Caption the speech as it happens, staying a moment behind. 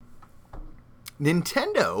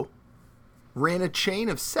Nintendo ran a chain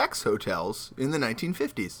of sex hotels in the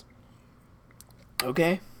 1950s.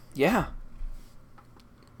 Okay. Yeah.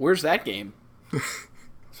 Where's that game?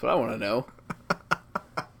 That's what I want to know.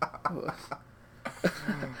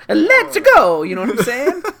 Let's go! You know what I'm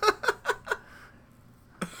saying?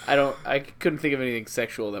 I couldn't think of anything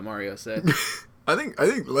sexual that Mario said. I think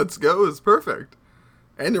 "Let's Go" is perfect.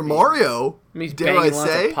 And Mario, He's dare I banging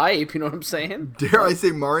lots say, of pipe, you know what I'm saying? dare I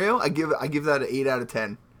say Mario? I give that an 8 out of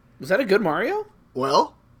 10. Was that a good Mario?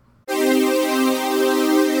 Well,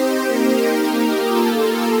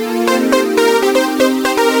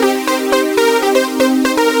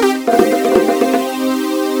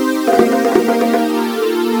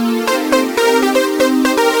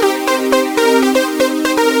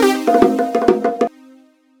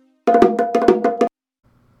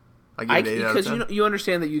 I give it 8 out of 10. Because you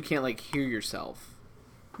understand that you can't like hear yourself.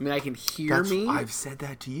 I mean, I can hear me. I've said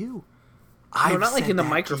that to you. No, not like in the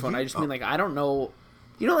microphone. I just mean like I don't know.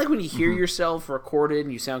 You know, like when you hear yourself recorded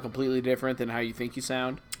and you sound completely different than how you think you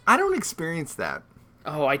sound. I don't experience that.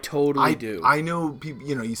 Oh, I totally do. I know people.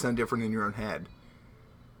 You sound different in your own head.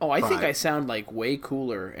 Oh, I think I sound like way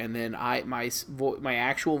cooler, and then my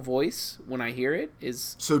actual voice when I hear it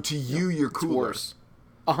is so to you you're cooler. Worse.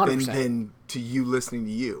 100%. Than to you listening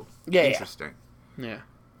to you. Yeah, interesting. Yeah,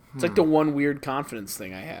 it's like the one weird confidence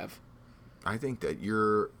thing I have. I think that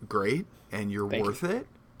you're great and you're worth it.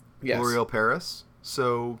 Yes, L'Oreal Paris.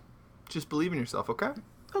 So just believe in yourself, okay?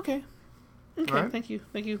 Okay. Right. Thank you.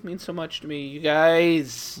 Thank you. Means so much to me, you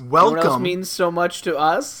guys. Welcome. What else means so much to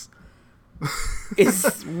us?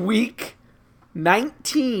 Is week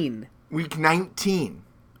 19. Week 19.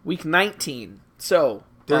 Week 19. So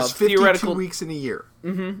there's 52 theoretical weeks in a year.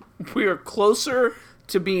 Mm-hmm. We are closer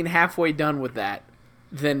to being halfway done with that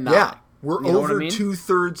than not. Yeah, we're over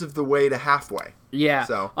 2/3 of the way to halfway. Yeah.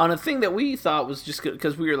 So on a thing that we thought was just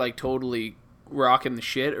because we were like totally rocking the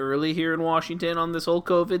shit early here in Washington on this whole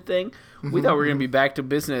COVID thing, we thought we were going to be back to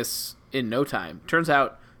business in no time. Turns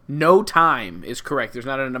out no time is correct. There's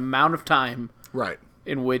not an amount of time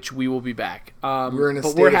in which we will be back. We're in a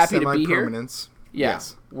state we're of happy to be here. semi-permanence. Yeah.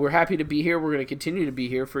 Yes. We're happy to be here. We're going to continue to be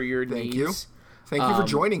here for your needs. Thank you for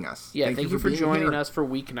joining us. Yeah, thank you for joining us for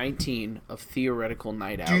week 19 of Theoretical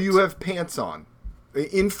Night Out. Do you have pants on?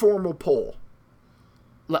 Informal poll.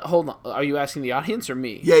 Hold on. Are you asking the audience or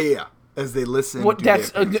me? Yeah. As they listen. Okay,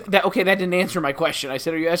 that didn't answer my question. I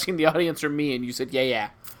said, are you asking the audience or me? And you said, yeah.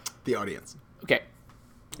 The audience. Okay.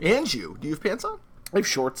 And you. Do you have pants on? I have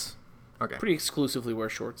shorts. Okay. Pretty exclusively wear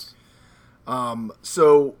shorts.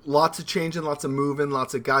 So lots of changing, lots of moving,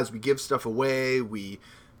 lots of guys. We give stuff away.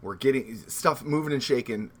 We're getting stuff moving and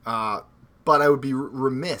shaking. But I would be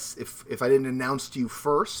remiss if I didn't announce to you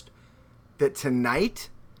first that tonight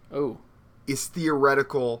is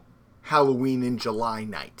Theoretical Halloween in July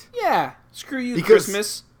night. Yeah. Screw you,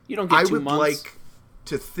 Christmas. You don't get 2 months. I would like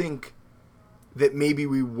to think that maybe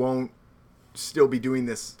we won't still be doing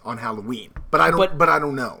this on Halloween. But I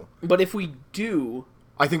don't know. But if we do,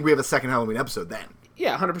 I think we have a second Halloween episode then.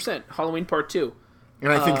 Yeah, 100%. Halloween Part 2.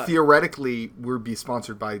 And I think theoretically we'll be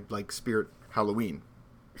sponsored by like Spirit Halloween,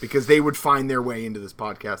 because they would find their way into this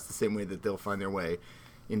podcast the same way that they'll find their way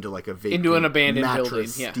into like a vacant into an abandoned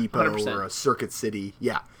mattress building, depot 100%. or a Circuit City.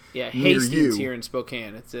 Yeah, Hastings here in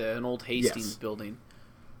Spokane. It's an old Hastings building.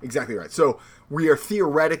 Exactly right. So we are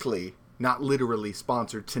theoretically, not literally,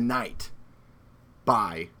 sponsored tonight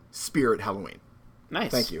by Spirit Halloween. Nice.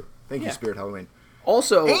 Thank you, Spirit Halloween.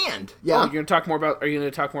 Also, and you're going to talk more about. Are you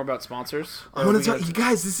going to talk more about sponsors? I'm going to talk. You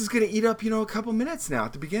guys, this is going to eat up, a couple minutes now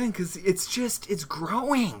at the beginning, because it's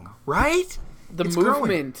growing, right? It's movement.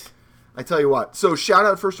 Growing. I tell you what. So shout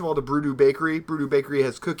out first of all to Brewdoo Bakery. Brewdoo Bakery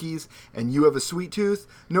has cookies, and you have a sweet tooth.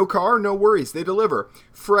 No car, no worries. They deliver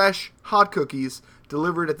fresh, hot cookies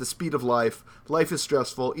delivered at the speed of life. Life is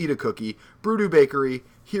stressful. Eat a cookie. Brewdoo Bakery,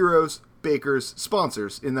 heroes, bakers,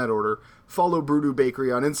 sponsors in that order. Follow Brewdoo Bakery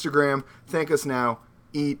on Instagram. Thank us now.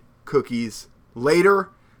 Eat cookies later.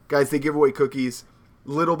 Guys, they give away cookies.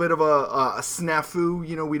 Little bit of a snafu.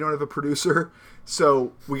 We don't have a producer.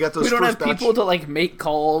 So we got those. We don't have people to like make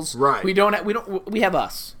calls. Right. We have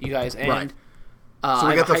us, you guys. And so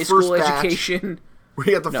we got the high first school batch. Education.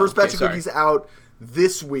 We got the first batch of cookies out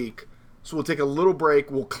this week. So we'll take a little break.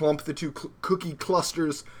 We'll clump the two cookie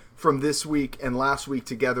clusters from this week and last week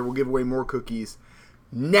together. We'll give away more cookies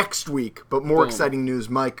next week. But more exciting news.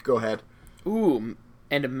 Mike, go ahead. Ooh,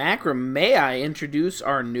 and Macrame, I introduce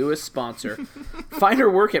our newest sponsor. Find her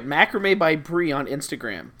work at Macrame by Bree on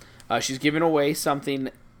Instagram. She's giving away something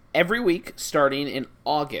every week starting in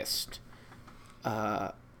August.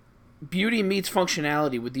 Beauty meets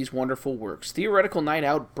functionality with these wonderful works. Theoretical Night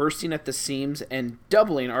Out bursting at the seams and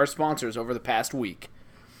doubling our sponsors over the past week.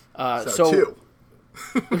 So two.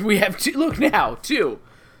 We have two. Look now, two.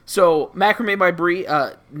 So Macrame by Brie,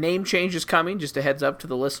 name change is coming. Just a heads up to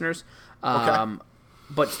the listeners. Okay.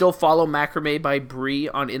 But still follow Macrame by Brie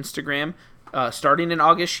on Instagram. Starting in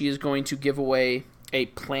August, she is going to give away a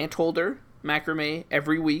plant holder macrame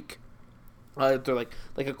every week. They're like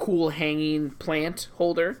a cool hanging plant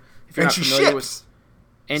holder. If you're And not she familiar ships.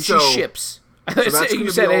 with, and So- she ships. that's You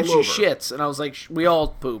gonna said be and she all over. shits, and I was like, we all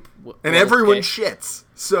poop. And Well, everyone okay. shits.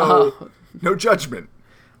 So, no judgment.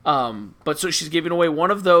 But so she's giving away one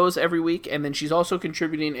of those every week, and then she's also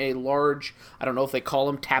contributing a large, I don't know if they call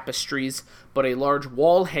them tapestries, but a large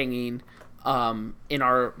wall hanging in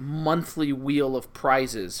our monthly wheel of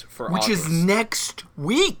prizes for Which August. is next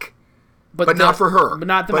week. but But not for her. But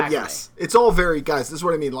not the macrame. yes, it's all very, guys, this is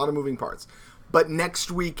what I mean, a lot of moving parts. But next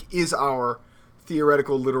week is our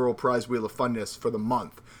theoretical literal prize wheel of funness for the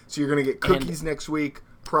month. So you're going to get cookies next week,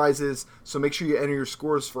 prizes. So make sure you enter your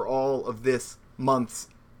scores for all of this month's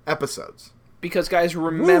episodes. Because, guys,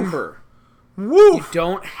 remember, Woo! you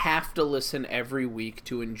don't have to listen every week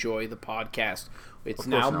to enjoy the podcast. It's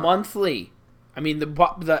now not. monthly. I mean,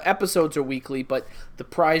 the episodes are weekly, but the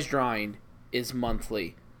prize drawing is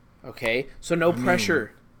monthly. Okay? So no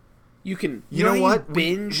pressure. You can... You know what? what? You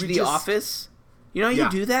binge We The just- Office? You know how Yeah. you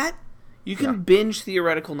do that? You can Yeah. binge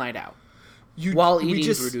Theoretical Night Out while we eating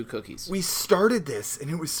just- Voodoo cookies. We started this,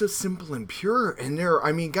 and it was so simple and pure. And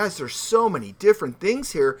guys, there's so many different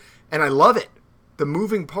things here, and I love it. The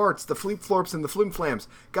moving parts, the fleep florps and the flim flams.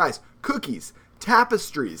 Guys, cookies,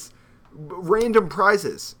 tapestries, random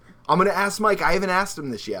prizes. I'm going to ask Mike. I haven't asked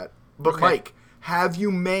him this yet. But, Okay. Mike, have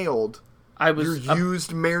you mailed I your was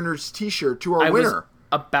used Mariners t-shirt to our I was winner?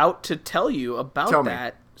 about to tell you about Tell me.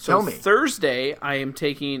 that. So Tell me. Thursday, I am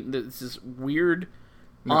taking this weird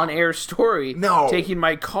on-air story. No. Taking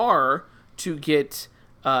my car to get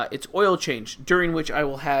its oil changed, during which I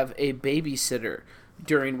will have a babysitter,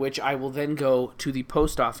 during which I will then go to the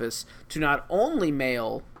post office to not only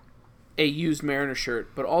mail a used Mariner shirt,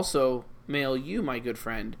 but also mail you, my good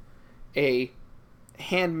friend, a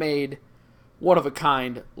handmade,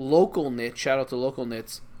 one-of-a-kind, local knit, shout out to Local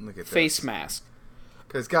Knits, Look at face this. mask.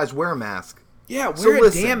 Because, guys, wear a mask. Yeah, wear So a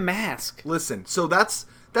listen. damn mask. Listen, so that's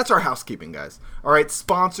our housekeeping, guys. All right,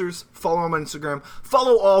 sponsors, follow them on Instagram.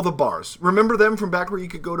 Follow all the bars. Remember them from back where you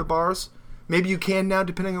could go to bars? Maybe you can now,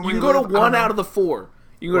 depending on where You you can go live. to one out of the four.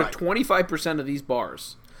 You can go Right. to 25% of these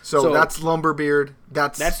bars. So that's Lumberbeard.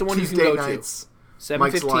 That's the one you can Tuesday go to. nights.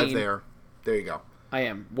 Mike's 7:15. live there. There you go. I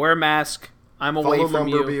am. Wear a mask. I'm away Follow from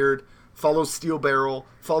you. Lumberbeard. Follow Steel Barrel.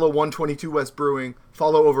 Follow 122 West Brewing.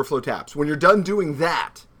 Follow Overflow Taps. When you're done doing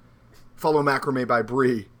that, follow Macrame by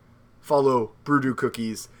Brie. Follow Brewdoo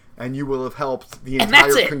Cookies. And you will have helped the And entire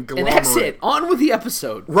that's it. conglomerate. And that's it. On with the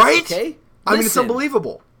episode. Right? Okay? I mean, it's Listen,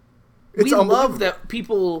 unbelievable. It's we unbelievable. love that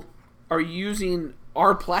people are using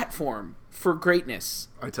our for greatness.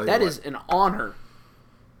 I tell you That what. is an honor.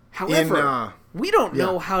 However, we don't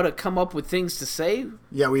know how to come up with things to say.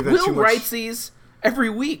 Yeah, we've had Will too much. writes these every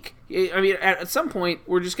week. I mean, at some point,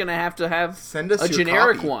 we're just going to have Send us a your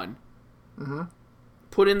generic copy. one. Mm-hmm.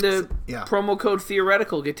 Put in the Yeah. promo code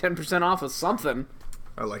Theoretical, get 10% off of something.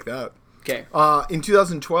 I like that. Okay. In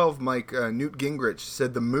 2012, Mike, Newt Gingrich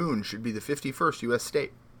said the moon should be the 51st U.S.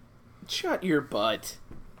 state. Shut your butt.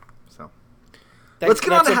 So That- let's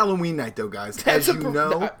get on that's to a- Halloween night, though, guys. that's As a you pro-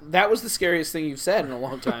 know, that was the scariest thing you've said in a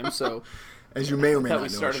long time, so... as you may or may thought not we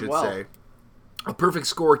know, I started should well. say, a perfect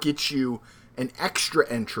score gets you an extra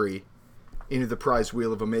entry into the prize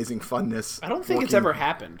wheel of amazing funness. I don't think it's ever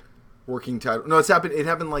happened. Working title. No, it's happened. It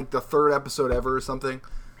happened like the third episode ever or something.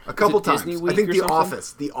 A couple it times. Disney I Week think or The something?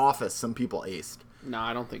 Office. The Office. Some people aced. No,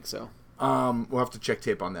 I don't think so. We'll have to check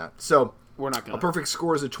tape on that. So We're not going a to. perfect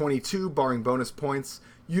score is a 22, barring bonus points.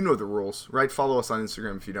 You know the rules, right? Follow us on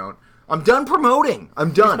Instagram if you don't. I'm done promoting.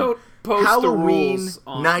 I'm done. Don't post Halloween the rules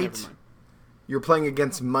on... night. Never mind. You're playing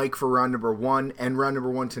against Mike for round number 1, and round number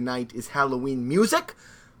 1 tonight is Halloween music,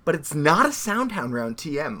 but it's not a Soundhound round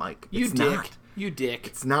TM, Mike. You It's dick. not. You dick.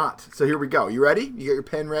 It's not. So here we go. You ready? You got your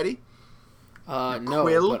pen ready? No,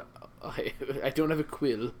 quill? but I don't have a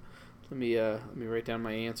quill. Let me write down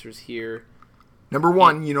my answers here. Number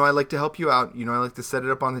 1, you know I like to help you out. You know I like to set it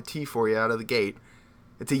up on the tee for you out of the gate.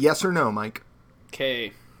 It's a yes or no, Mike.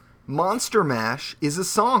 Okay. Monster Mash is a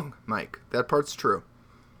song, Mike. That part's true.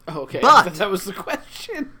 Okay. I But- thought that was the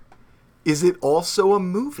question. Is it also a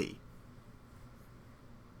movie?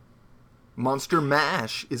 Monster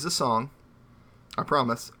Mash is a song, I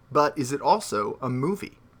promise, but is it also a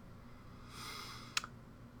movie?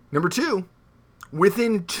 Number 2,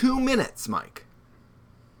 Within 2 minutes, Mike,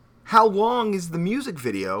 how long is the music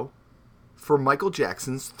video for Michael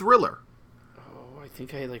Jackson's Thriller? Oh, I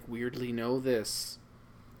think I weirdly know this.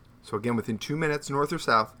 So again, within 2 minutes, north or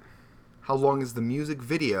south, how long is the music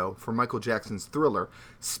video for Michael Jackson's Thriller?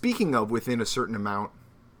 Speaking of within a certain amount,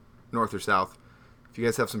 north or south, if you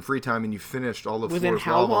guys have some free time and you finished all of Within Floor's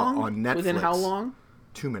how Lava long? on Netflix. Within how long?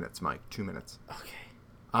 2 minutes, Mike. 2 minutes. Okay.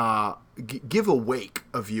 Give Awake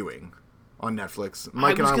a viewing on Netflix.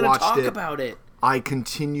 Mike I was and I gonna watched talk it. about it. I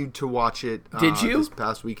continued to watch it. Did you? This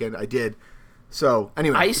past weekend, I did. So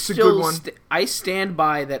anyway, it's a good still one. I stand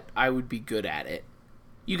by that. I would be good at it.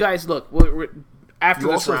 You guys, look. After You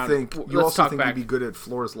this also round, think let's talk back. you'd be good at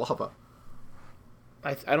Floor's Lava.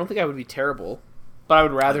 I don't think I would be terrible, but I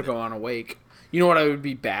would rather go on Awake. You know what I would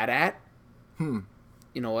be bad at? You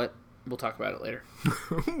know what? We'll talk about it later.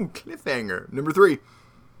 Cliffhanger. Number 3.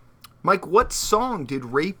 Mike, what song did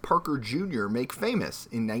Ray Parker Jr. make famous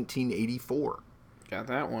in 1984? Got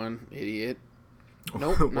that one, idiot.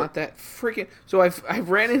 Nope, not that freaking. So I've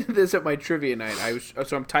ran into this at my trivia night.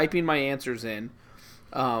 I'm typing my answers in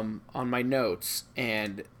on my notes,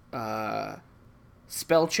 and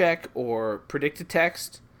spell check or predict a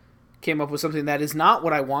text came up with something that is not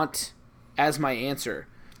what I want as my answer.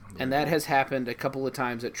 And that has happened a couple of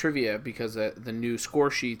times at trivia because the new score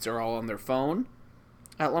sheets are all on their phone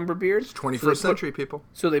at Lumberbeard. It's 21st century, people.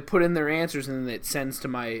 So they put in their answers and then it sends to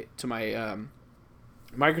my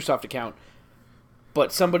Microsoft account.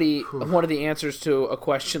 But one of the answers to a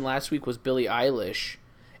question last week was Billie Eilish,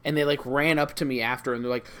 and they ran up to me after and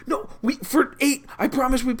they're like, "No, for 8, I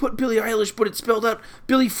promise we put Billie Eilish, but it's spelled out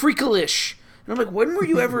Billie Freakalish." And I'm like, "When were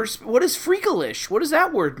you ever? What is Freakalish? What does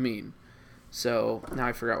that word mean?" So now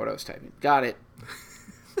I forgot what I was typing. Got it.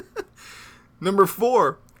 Number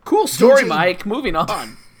 4. Cool story, Mike. Moving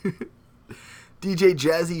on. DJ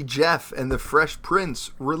Jazzy Jeff and the Fresh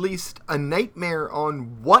Prince released A Nightmare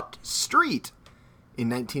on what street in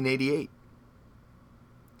 1988?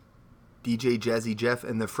 DJ Jazzy Jeff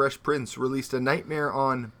and the Fresh Prince released A Nightmare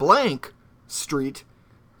on blank street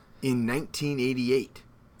in 1988.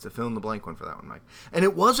 It's a fill in the blank one for that one, Mike. And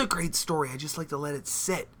it was a great story. I just like to let it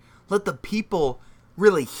sit. Let the people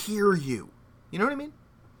really hear you. You know what I mean?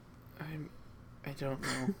 I don't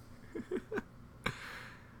know.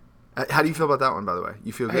 How do you feel about that one, by the way?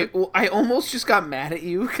 You feel good? I almost just got mad at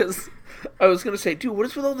you because I was going to say, dude, what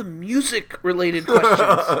is with all the music-related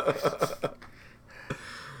questions?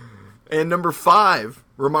 And number 5,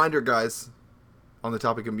 reminder, guys, on the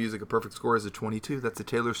topic of music, a perfect score is a 22. That's a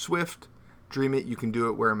Taylor Swift. Dream it, you can do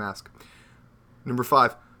it, wear a mask. Number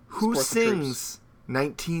 5, who sings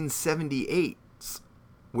 1978's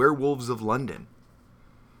Werewolves of London?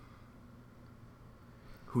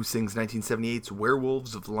 Who sings 1978's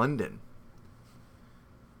Werewolves of London?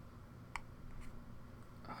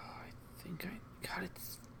 Oh, I think I got it.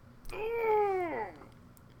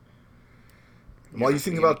 While you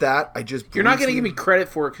think about that, I just you're not going to give me credit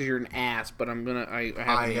for it because you're an ass, but I'm gonna. I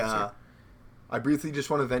have an answer. I briefly just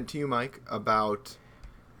want to vent to you, Mike, about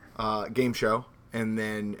game show, and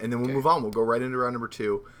then we'll move on. We'll go right into round number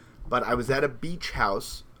 2. But I was at a beach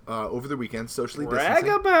house over the weekend, socially distancing.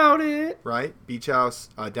 Brag about it. Right? Beach house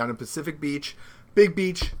down in Pacific Beach. Big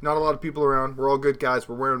beach. Not a lot of people around. We're all good guys.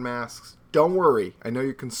 We're wearing masks. Don't worry. I know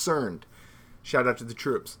you're concerned. Shout out to the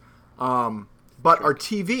troops. But our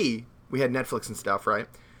TV, we had Netflix and stuff, right?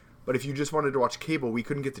 But if you just wanted to watch cable, we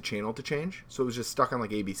couldn't get the channel to change. So it was just stuck on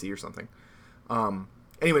ABC or something.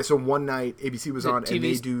 Anyway, so one night ABC was on, and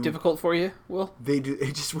they do difficult for you, Will? They do.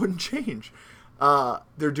 It just wouldn't change.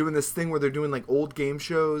 They're doing this thing where they're doing old game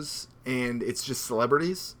shows, and it's just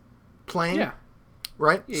celebrities playing. Yeah.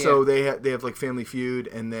 Right. Yeah, so they have Family Feud,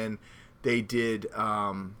 and then they did.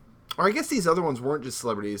 Or I guess these other ones weren't just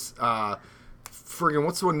celebrities. Friggin'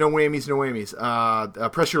 what's the one? No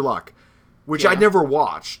Whammies. Press Your Luck, which I never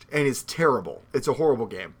watched and is terrible. It's a horrible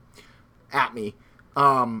game. At me.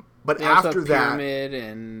 But they after that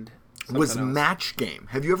and was else. Match Game.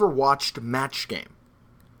 Have you ever watched Match Game?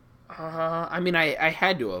 I mean, I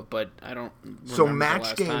had to have, but I don't remember. So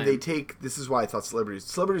Match Game, time. they take, this is why I thought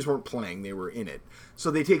celebrities weren't playing, they were in it.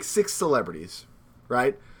 So they take 6 celebrities,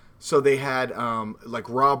 right? So they had Rob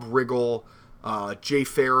Riggle, Jay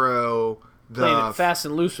Farrow, playing it fast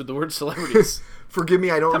and loose with the word celebrities. Forgive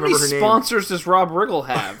me, I don't remember her name. How many sponsors does Rob Riggle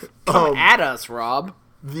have? Come at us, Rob.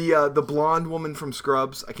 The blonde woman from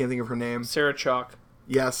Scrubs, I can't think of her name. Sarah Chalk.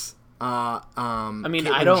 Yes. I mean,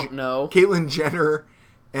 I don't know. Caitlyn Jenner,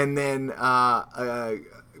 and then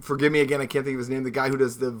forgive me again, I can't think of his name. The guy who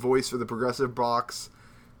does the voice for the Progressive Box,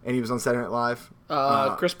 and he was on Saturday Night Live.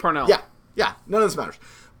 Chris Parnell. Yeah. None of this matters.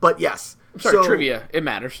 But yes. I'm sorry, trivia. It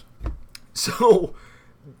matters. So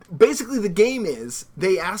basically the game is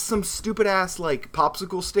they ask some stupid ass like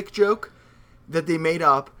popsicle stick joke that they made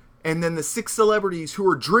up, and then the 6 celebrities who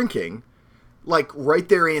are drinking like write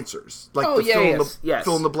their answers, like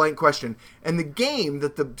fill in the blank question. And the game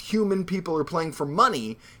that the human people are playing for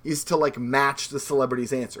money is to like match the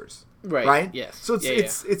celebrities' answers. Right? Yes. So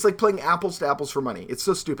it's like playing apples to apples for money. It's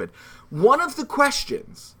so stupid. One of the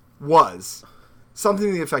questions was something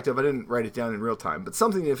to the effect of, I didn't write it down in real time, but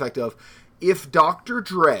something to the effect of, if Dr.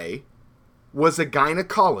 Dre was a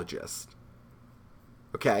gynecologist,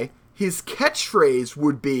 okay, his catchphrase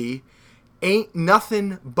would be, ain't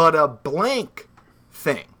nothing but a blank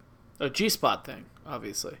thing. A G-spot thing,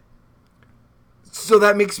 obviously. So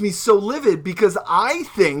that makes me so livid because I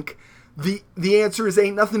think the answer is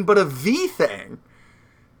ain't nothing but a V thing.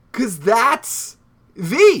 Because that's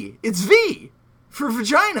V. It's V for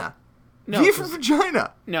vagina. No, V for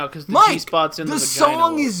vagina. No, because the Mike, G-spot's in the vagina. The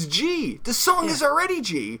song is G. The song is already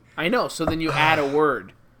G. I know, so then you add a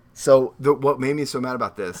word. So what made me so mad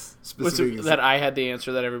about this specifically Was that I had the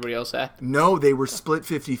answer that everybody else had? No, they were split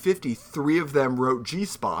 50-50. 3 of them wrote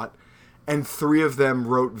G-spot, and 3 of them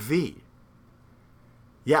wrote V.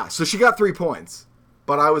 Yeah, so she got 3 points,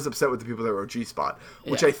 but I was upset with the people that wrote G-spot,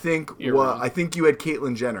 which I think you had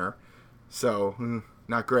Caitlyn Jenner, so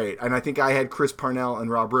not great. And I think I had Chris Parnell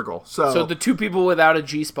and Rob Riggle. So the 2 people without a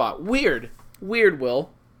G-spot. Weird,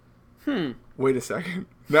 Will. Wait a second.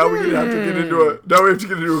 Now we have to get into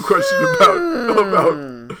a question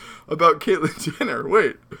about Caitlyn Jenner.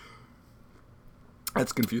 Wait,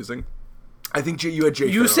 that's confusing. I think you had Jay.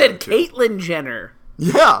 You said Caitlyn Jenner.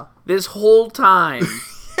 Yeah. This whole time.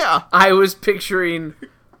 Yeah. I was picturing.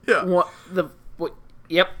 Yeah.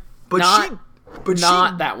 Yep. But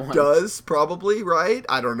not that one. Does probably, right?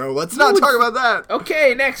 I don't know. Let's not talk about that.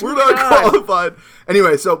 Okay, next we're not qualified.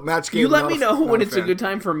 Anyway, so match game. You let me know when it's a good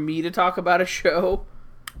time for me to talk about a show.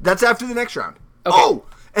 That's after the next round. Okay. Oh,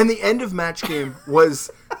 and the end of match game was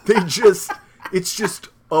it's just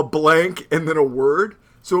a blank and then a word.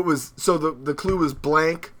 So the clue was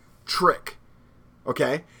blank trick.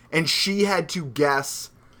 Okay? And she had to guess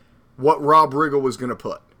what Rob Riggle was going to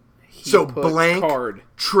put. So blank card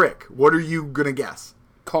trick. What are you going to guess?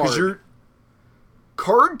 Card.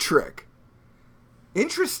 Card trick.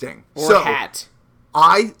 Interesting. Or hat.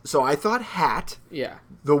 I thought hat. Yeah.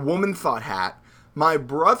 The woman thought hat. My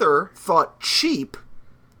brother thought cheap,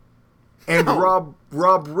 and Rob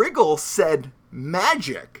Riggle said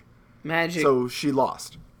magic. Magic. So she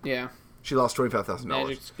lost. Yeah. She lost $25,000.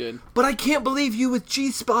 Magic's good. But I can't believe you with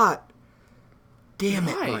G-spot. Damn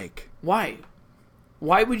it, Mike. Why?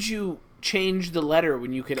 Why would you change the letter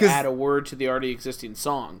when you could add a word to the already existing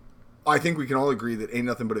song? I think we can all agree that Ain't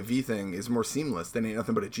Nothing But a V thing is more seamless than Ain't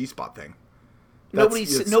Nothing But a G-spot thing.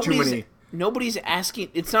 Nobody's asking.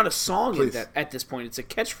 It's not a song at this point. It's a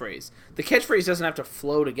catchphrase. The catchphrase doesn't have to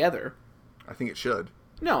flow together. I think it should.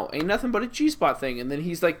 No, ain't nothing but a G-spot thing, and then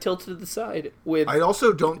he's like tilted to the side with. I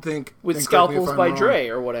also don't think with Scalpels by Dre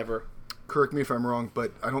or whatever. Correct me if I'm wrong,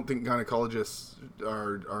 but I don't think gynecologists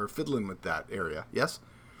are fiddling with that area. Yes.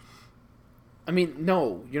 I mean,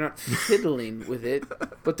 no, you're not fiddling with it,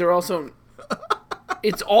 but they're also.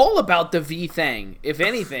 It's all about the V thing, if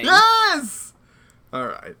anything. Yes. All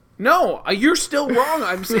right. No, you're still wrong.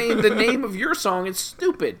 I'm saying the name of your song is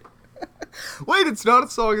stupid. Wait, it's not a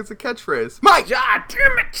song, it's a catchphrase. Mike! God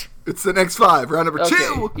damn it! It's the next 5, round number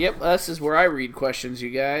 2. Yep, this is where I read questions, you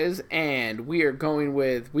guys. And we are going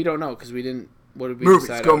with, we don't know, because we didn't, what did we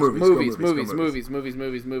decide? Movies.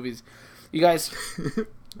 You guys,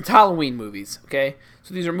 it's Halloween movies, okay?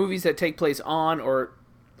 So these are movies that take place on or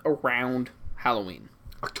around Halloween.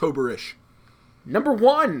 October-ish. Number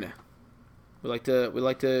 1. We like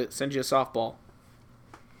to send you a softball.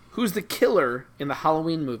 Who's the killer in the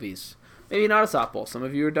Halloween movies? Maybe not a softball. Some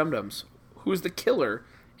of you are dum-dums. Who's the killer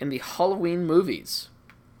in the Halloween movies?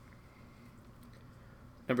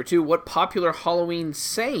 Number 2, what popular Halloween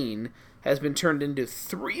saying has been turned into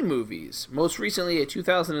 3 movies? Most recently, a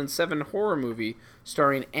 2007 horror movie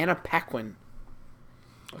starring Anna Paquin.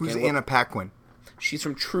 Who's Anna Paquin? She's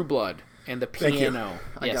from True Blood and The Piano.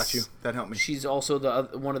 I got you. That helped me. She's also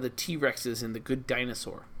one of the T-Rexes in The Good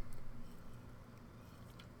Dinosaur.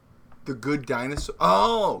 The Good Dinosaur?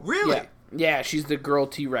 Oh, really? Yeah, she's the girl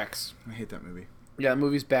T-Rex. I hate that movie. Yeah, the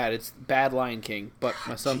movie's bad. It's bad Lion King. But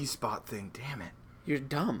my son... G-spot thing, damn it. You're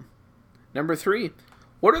dumb. Number 3.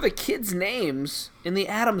 What are the kids' names in the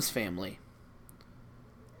Addams Family?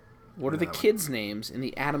 What are the kids' names in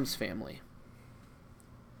the Addams Family?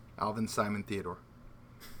 Alvin, Simon, Theodore.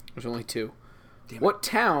 There's only 2. What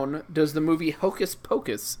town does the movie Hocus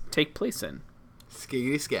Pocus take place in?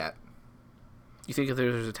 Skiggity Scat. You think if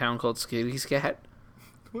there's a town called Skitty-Scat?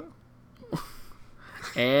 Well,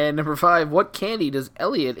 And number 5, what candy does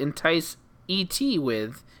Elliot entice E.T.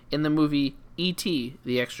 with in the movie E.T.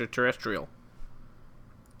 the Extraterrestrial?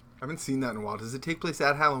 I haven't seen that in a while. Does it take place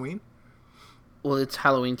at Halloween? Well, it's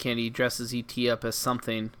Halloween candy. He dresses E.T. up as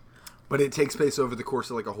something. But it takes place over the course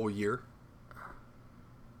of like a whole year?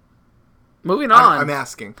 Moving on. I'm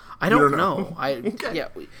asking. I You don't know. Okay. Yeah.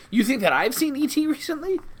 You think that I've seen E.T.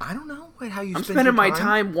 recently? I don't know how you I'm spend spending your my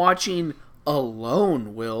time watching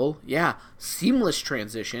Alone, Will. Yeah. Seamless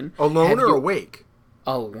transition. Alone Have or you- Awake?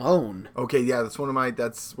 Alone. Okay, yeah, that's one of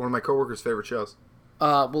my coworkers' favorite shows.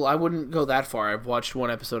 Well, I wouldn't go that far. I've watched one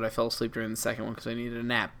episode. I fell asleep during the second one because I needed a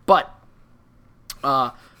nap. But,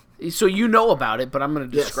 so you know about it, but I'm going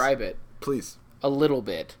to describe it Please. a little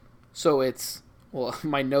bit. So it's, well,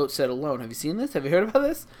 my note said Alone. Have you seen this? Have you heard about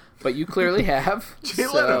this? But you clearly have. Jay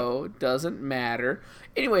So Leno. doesn't matter.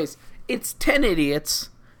 Anyways, it's 10 idiots,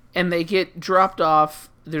 and they get dropped off.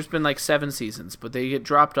 There's been like 7 seasons, but they get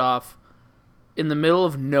dropped off in the middle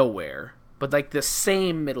of nowhere, but like the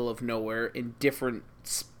same middle of nowhere in different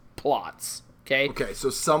plots. Okay? Okay, so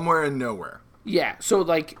somewhere in nowhere. Yeah, so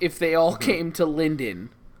like if they all came to Linden,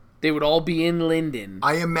 they would all be in Linden.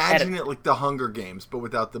 I imagine it like the Hunger Games, but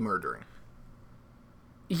without the murdering.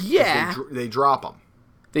 Yeah. They drop them.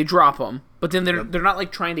 They drop them, but then they're not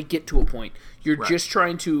like trying to get to a point. You're Right. just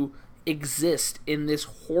trying to exist in this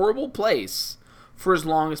horrible place for as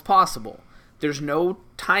long as possible. There's no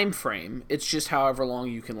time frame. It's just however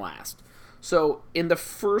long you can last. So in the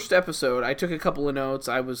first episode, I took a couple of notes.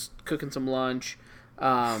 I was cooking some lunch.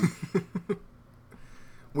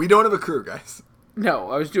 We don't have a crew, guys.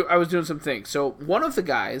 No, I was doing some things. So one of the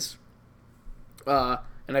guys, and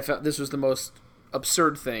I felt this was the most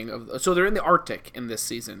absurd thing. So they're in the Arctic in this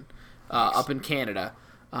season, up in Canada.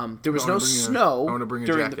 There was no snow. I want to bring a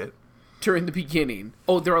during jacket. during the beginning.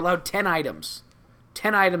 Oh, they're allowed 10 items.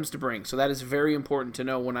 10 items to bring. So that is very important to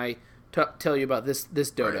know when I tell you about this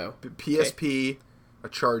dodo. Right. PSP, a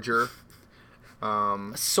charger,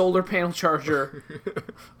 A solar panel charger,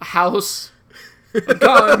 a house, a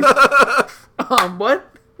gun.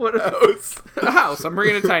 What? What? A house. I'm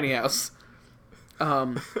bringing a tiny house.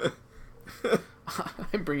 I'm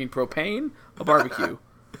bringing propane, a barbecue,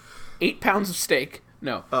 8 pounds of steak.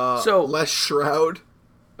 No. less shroud.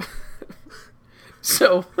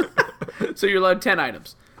 So you're allowed 10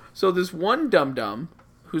 items. So this one dum-dum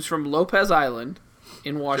who's from Lopez Island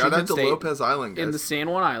in Shout Washington out to State, Lopez Island, guys. in the San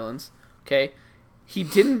Juan Islands, okay, he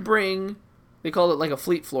didn't bring, they call it like a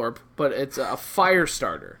fleet florp, but it's a fire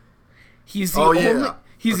starter. He's the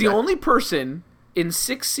the only person in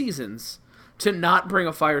 6 seasons to not bring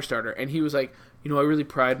a fire starter, and he was like, I really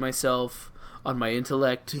pride myself on my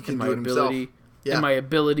intellect and my ability and my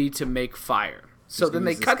ability to make fire. So then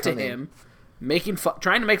they cut to him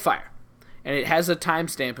trying to make fire, and it has a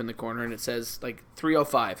timestamp in the corner, and it says like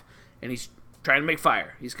 3:05, and he's trying to make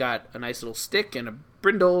fire. He's got a nice little stick and a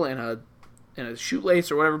brindle and a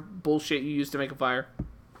shoelace or whatever bullshit you use to make a fire,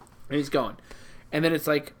 and he's going. And then it's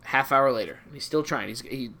like half hour later, and he's still trying.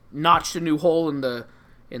 He notched a new hole in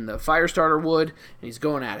the fire starter wood, and he's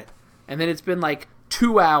going at it. And then it's been like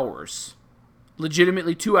 2 hours,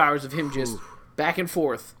 legitimately 2 hours of him just back and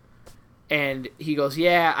forth. And he goes,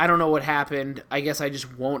 "Yeah, I don't know what happened. I guess I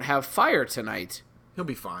just won't have fire tonight." He'll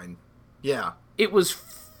be fine. Yeah. It was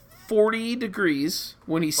 40 degrees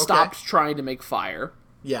when he stopped trying to make fire.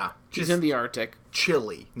 Yeah. He's in the Arctic.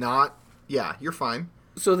 Chilly. Not... Yeah, you're fine.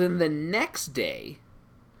 So then the next day,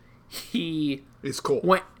 It's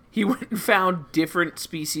cold. He went and found different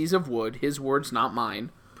species of wood. His words, not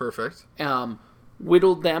mine. Perfect.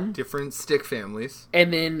 Whittled them. Different stick families.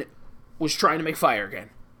 And then was trying to make fire again.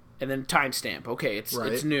 And then timestamp. Okay, it's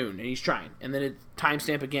noon, and he's trying. And then it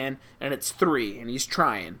timestamp again, and it's 3, and he's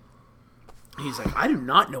trying. He's like, I do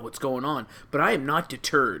not know what's going on, but I am not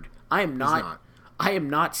deterred. I am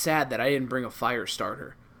not sad that I didn't bring a fire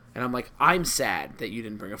starter. And I'm like, I'm sad that you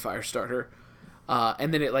didn't bring a fire starter.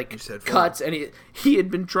 And then it like cuts, and he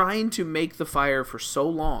had been trying to make the fire for so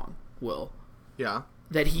long, Will. Yeah.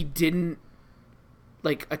 That he didn't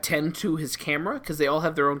like attend to his camera, because they all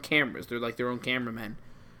have their own cameras. They're like their own cameramen.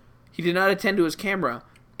 He did not attend to his camera,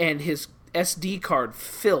 and his SD card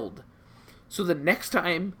filled. So the next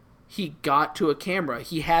time he got to a camera,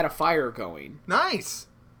 he had a fire going. Nice.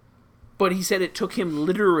 But he said it took him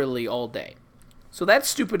literally all day. So that's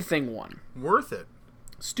stupid thing 1. Worth it.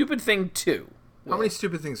 Stupid thing 2. How many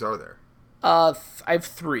stupid things are there? I have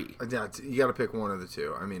 3. Yeah, you got to pick one of the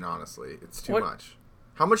 2. I mean, honestly, it's too much.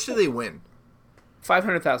 How much do they win?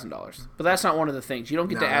 $500,000. But that's not one of the things. You don't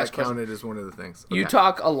get to ask that questions. counted as one of the things. You Okay.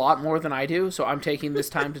 talk a lot more than I do, so I'm taking this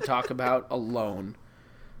time to talk about a loan.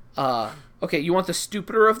 Okay, you want the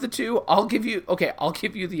stupider of the two? I'll give you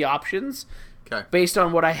the options Okay. based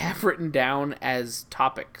on what I have written down as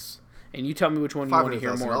topics. And you tell me which one you want to hear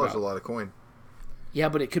more $500,000 about. a lot of coin. Yeah,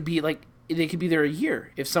 but it could be like they could be there a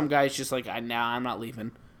year. If some guy's just like, nah, I'm not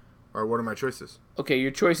leaving. Or what are my choices? Okay,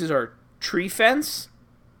 your choices are tree fence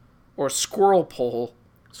or squirrel pole.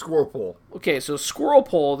 Squirrel pole. Okay, so squirrel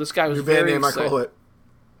pole, this guy was Your band very name, I excited. call it.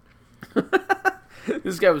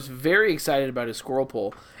 This guy was very excited about his squirrel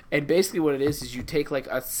pole. And basically what it is you take like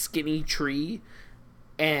a skinny tree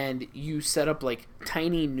and you set up like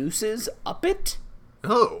tiny nooses up it.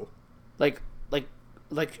 Oh. Like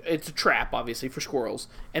it's a trap obviously for squirrels.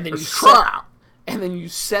 And then you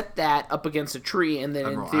set that up against a tree, and then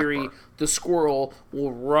in theory the squirrel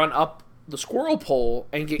will run up the squirrel pole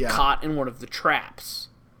and get caught in one of the traps.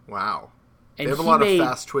 Wow. And they have a lot of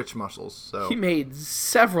fast twitch muscles, so he made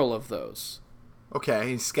several of those. Okay,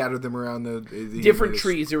 he scattered them around the Different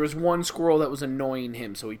trees. There was one squirrel that was annoying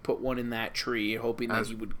him, so he put one in that tree, hoping that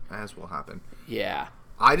he would. As will happen. Yeah.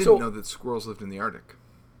 I didn't know that squirrels lived in the Arctic.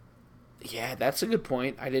 Yeah, that's a good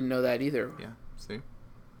point. I didn't know that either. Yeah, see?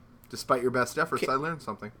 Despite your best efforts, I learned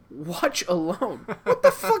something. Watch Alone. What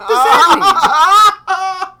the fuck does that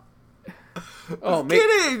mean? Oh,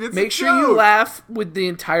 kidding. It's make a sure joke. you laugh with the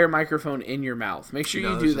entire microphone in your mouth. Make sure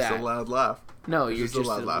you do that. Just a loud laugh. No, you're just a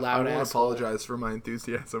loud I want to asshole. apologize for my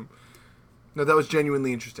enthusiasm. No, that was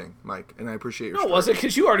genuinely interesting, Mike, and I appreciate your No, story. it wasn't,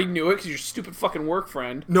 because you already knew it, because your stupid fucking work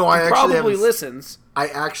friend. No, I actually probably haven't listens. I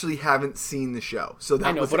actually haven't seen the show, so that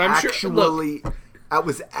I know, was but I'm sure- actually that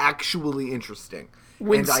was actually interesting.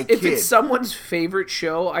 When, and I if kid. it's someone's favorite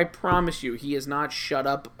show, I promise you, he has not shut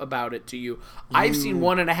up about it to you. I've seen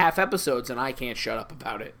 1.5 episodes, and I can't shut up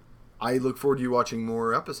about it. I look forward to you watching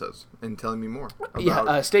more episodes and telling me more. About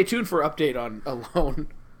Yeah, stay tuned for update on Alone.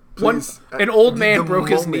 Please, An old man the broke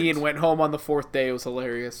his moment- knee and went home on the 4th day. It was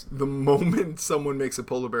hilarious. the moment someone makes a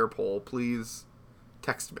polar bear poll, please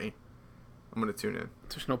text me. I'm gonna tune in.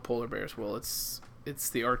 There's no polar bears, Will. It's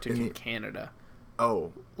the Arctic in Canada.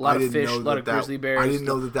 Oh, A lot I of didn't fish, know a lot of grizzly bears. I didn't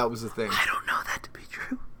know that was a thing. I don't know that to be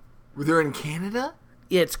true. They're in Canada?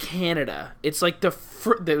 Yeah, it's Canada. It's like this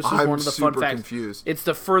is I'm one of the fun super facts. confused. It's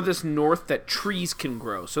the furthest north that trees can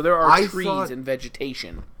grow. So there are trees thought- and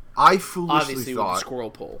vegetation. I foolishly Obviously, with thought the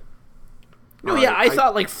squirrel pole. No, Alright, yeah, I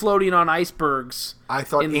thought like floating on icebergs. I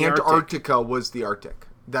thought in the Arctic. Antarctica was the Arctic.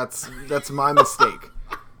 That's my mistake.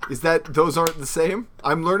 Is that those aren't the same?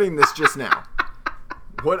 I'm learning this just now.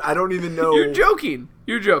 What? I don't even know. You're joking.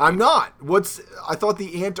 You're joking. I'm not. I thought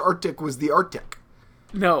the Antarctic was the Arctic.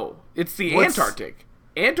 No, it's the What's- Antarctic.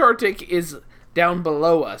 Antarctic is down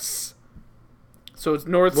below us. So it's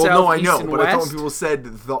north, Well, south, no, I east, know, and but west. I thought when people said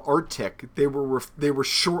the Arctic, they were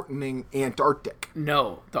shortening Antarctic.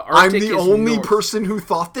 No, the I'm Arctic the is only north. person who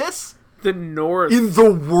thought this The north, in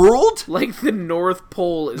the world. like the North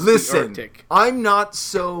Pole, is the Listen, Arctic. I'm not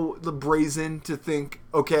so brazen to think.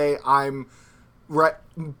 Okay, I'm right.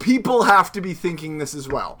 People have to be thinking this as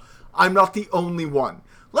well. I'm not the only one.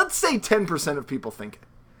 Let's say 10% of people think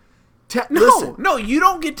it. Listen, No, you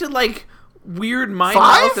don't get to like weird mind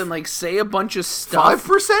 5? mouth and like say a bunch of stuff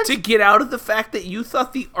 5%? to get out of the fact that you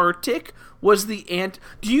thought the Arctic was the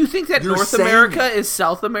Do you think that You're North saying America it. is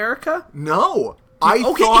South America? no. Okay,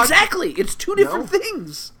 thought, exactly. It's two different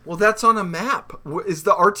things. Well, that's on a map. Is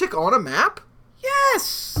the Arctic on a map?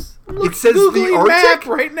 Yes. It says the Googling Arctic map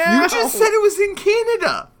right now. You just said it was in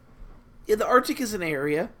Canada. Yeah, the Arctic is an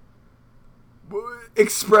area.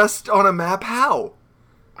 Expressed on a map? How?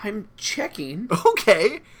 I'm checking.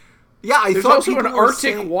 Okay. Yeah, I There's thought also people an were Arctic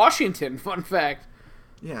saying- Washington. Fun fact.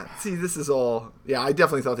 Yeah, see, this is all... Yeah, I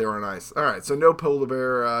definitely thought they were on ice. All right, so no polar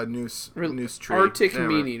bear noose tree. Arctic Never.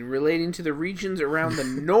 meaning relating to the regions around the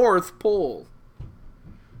North Pole.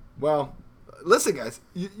 Well, listen, guys,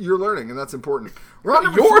 you're learning, and that's important. Round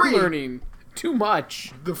number You're 3, learning too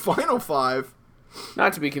much. the final 5.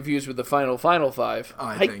 Not to be confused with the final five.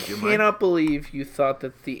 I thank you, Mike. cannot believe you thought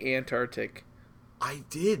that the Antarctic. I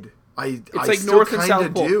did. It's I like still North and kinda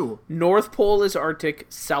South Pole. do. North Pole is Arctic.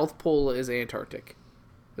 South Pole is Antarctic.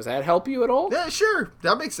 Does that help you at all? Yeah, sure.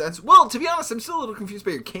 That makes sense. Well, to be honest, I'm still a little confused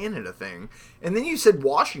by your Canada thing. And then you said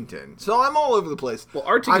Washington. So I'm all over the place. Well,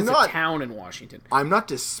 Arctic I'm is not, a town in Washington. I'm not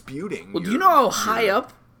disputing. Well, do you know how high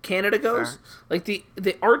up Canada goes? Facts. Like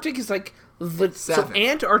the Arctic is like so 7.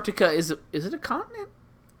 Antarctica is it a continent?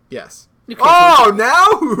 Yes. Okay, Oh, now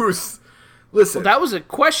who's... Listen, Well, that was a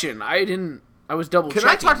question. I was double can checking.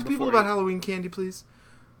 I talk to people before about Halloween candy, please?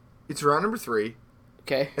 It's round number 3.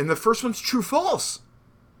 Okay. And the first one's true false.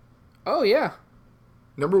 Oh yeah.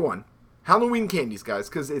 Number 1, Halloween candies, guys,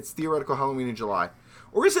 because it's theoretical Halloween in July.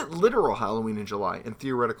 Or is it literal Halloween in July and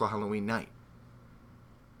theoretical Halloween night?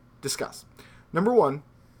 Discuss. Number 1,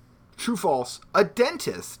 true false, a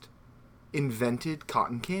dentist invented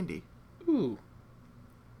cotton candy. Ooh.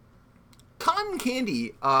 Cotton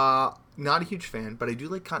candy, not a huge fan, but I do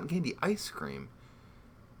like cotton candy ice cream,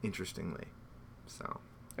 interestingly. So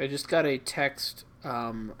I just got a text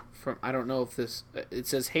from, I don't know if this, it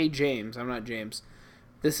says, "Hey James," I'm not James.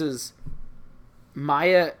 This is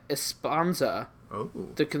Maya Esponza,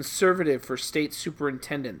 the conservative for state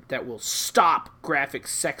superintendent that will stop graphic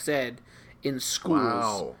sex ed in schools.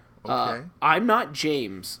 Wow. Okay. I'm not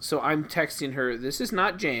James, so I'm texting her, "This is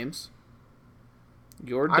not James.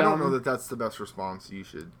 You're dumb. I don't know that that's the best response you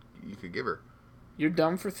could give her. You're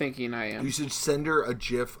dumb for thinking I am." You should send her a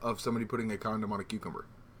GIF of somebody putting a condom on a cucumber.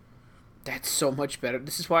 That's so much better.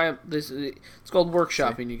 This is why it's called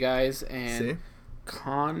workshopping, you guys. And See?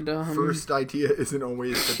 Condom. First idea isn't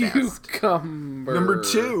always the best. Cucumber. Number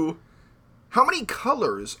 2, how many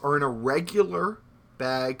colors are in a regular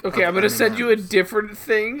bag? Okay, of I'm gonna send you a M&Ms? different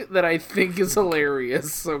thing that I think is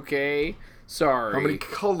hilarious. Okay, sorry. How many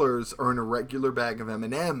colors are in a regular bag of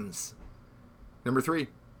M&Ms? Number 3.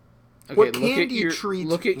 Okay, What candy treat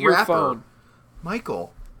look at your wrapper? phone.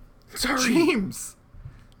 Michael. Sorry. James.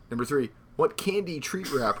 Number 3. What candy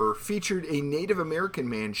treat wrapper featured a Native American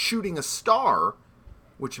man shooting a star,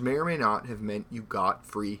 which may or may not have meant you got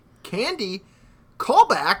free candy?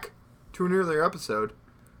 Callback to an earlier episode.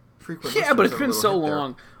 Frequent Yeah, but it's listeners been have a so little hint there.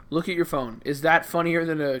 long. Look at your phone. Is that funnier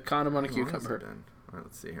than a condom on a How long has it cucumber? been? All right,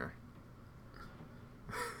 let's see here.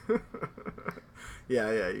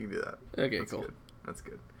 yeah, you can do that. Okay, That's cool. Good. That's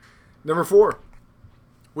good. Number 4.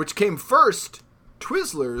 Which came first,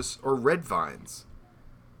 Twizzlers or Red Vines?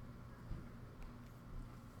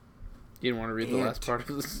 You didn't want to read the last part of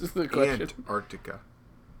the question. Antarctica.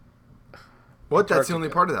 What? That's the only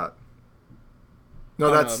part of that. No,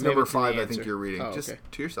 Oh, that's no, maybe number it's in the 5 I think answer. you're reading. Oh, Just okay.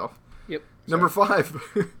 to yourself. Yep. Number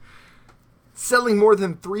 5. Selling more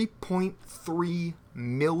than 3.3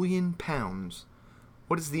 million pounds.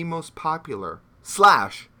 What is the most popular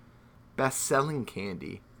 / best-selling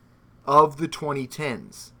candy of the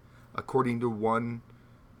 2010s, according to one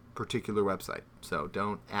particular website? So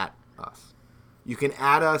don't at us. You can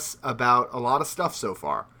add us about a lot of stuff so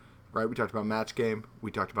far, right? We talked about Match Game. We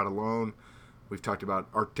talked about Alone. We've talked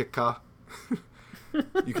about Arctica.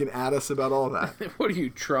 You can add us about all that. What are you,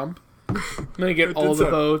 Trump? I'm gonna get all It's the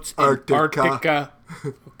a votes in Arctica. Arctica.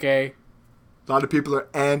 Okay. A lot of people are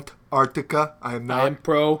Antarctica. I am not. I am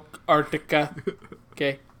pro Arctica.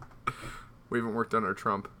 Okay. We haven't worked on our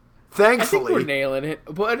Trump. I think Thankfully, we're nailing it.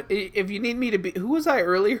 But if you need me to be, who was I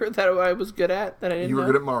earlier that I was good at that I didn't you were know?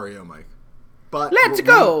 good at Mario, Mike. But Let's what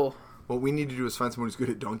go. What we need to do is find someone who's good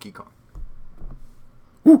at Donkey Kong.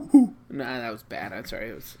 Nah, that was bad. I'm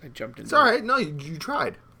sorry. I jumped into It's all right. No, you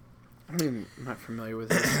tried. I'm not familiar with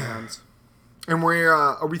those sounds. And we're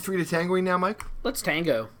are we 3 to tangoing now, Mike? Let's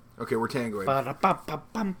tango. Okay, we're tangoing.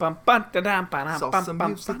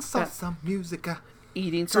 Salsa musica.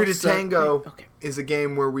 Eating 3 to salsa. Tango Okay. is a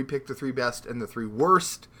game where we pick the 3 best and the 3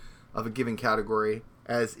 worst of a given category,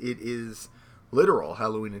 as it is literal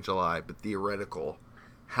Halloween in July, but theoretical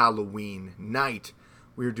Halloween night.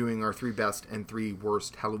 We're doing our 3 best and 3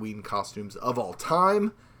 worst Halloween costumes of all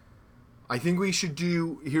time. I think we should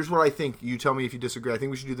do, here's what I think, you tell me if you disagree. I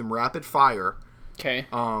think we should do them rapid fire, Okay.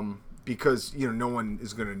 because, no one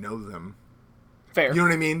is going to know them. Fair. You know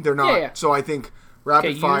what I mean? They're not. Yeah. So I think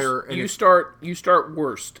rapid Okay, fire. You start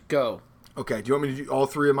worst. Go. Okay, do you want me to do all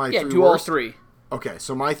 3 of my 3 Yeah, worst? do all 3. Okay,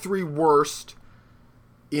 so my 3 worst,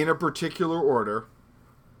 in a particular order,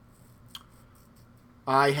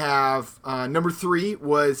 I have, number 3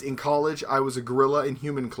 was in college, I was a gorilla in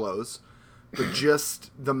human clothes, but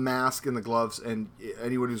just the mask and the gloves, and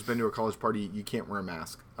anyone who's been to a college party, you can't wear a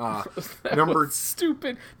mask. That Number was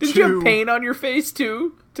stupid. Did you 2 have paint on your face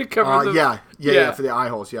too to cover the? yeah, for the eye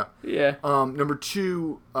holes, yeah. Yeah. Number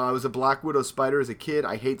 2, I was a Black Widow spider as a kid.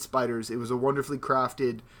 I hate spiders. It was a wonderfully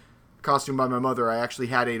crafted costume by my mother. I actually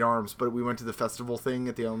had 8 arms, but we went to the festival thing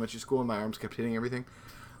at the elementary school, and my arms kept hitting everything.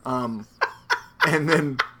 And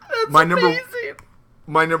then my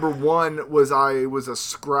number 1 was I was a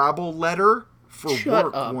Scrabble letter for Shut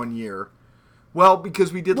work up. 1 year. Well,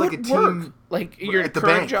 because we did like a What team. work? Like your at the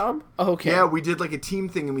current bank. job? Oh, okay. Yeah, we did like a team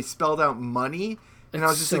thing, and we spelled out money. And I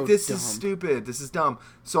was That's just so like, this dumb. is stupid. This is dumb.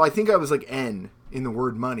 So I think I was like N in the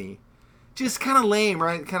word money. Just kind of lame,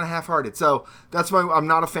 right? Kind of half-hearted. So that's why I'm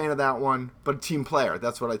not a fan of that one, but a team player.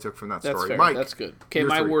 That's what I took from that That's story. fair. Mike, That's good. Okay, your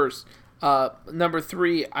my 3. worst. Number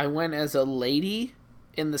 3, I went as a lady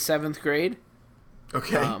in the 7th grade.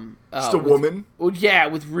 Okay. Just a woman? Well, yeah,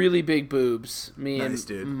 with really big boobs. Me Nice, and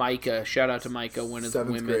dude. Micah, shout out to Micah, when his 7th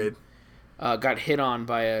women grade. got hit on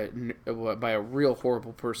by a real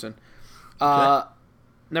horrible person. Okay.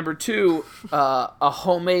 Number 2, a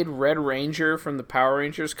homemade Red Ranger from the Power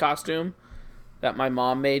Rangers costume that my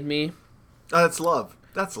mom made me. Oh, that's love.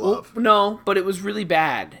 That's love. Well, no, but it was really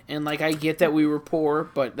bad. And, like, I get that we were poor,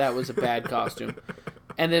 but that was a bad costume.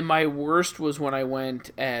 And then my worst was when I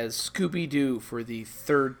went as Scooby-Doo for the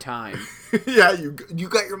 3rd time. Yeah, you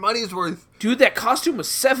got your money's worth. Dude, that costume was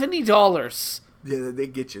 $70. Yeah, they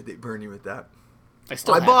get you. They burn you with that. I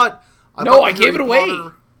still have it. I gave it away.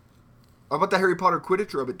 I bought the Harry Potter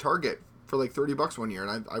Quidditch robe at Target for like $30 one year,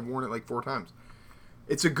 and I've worn it like 4 times.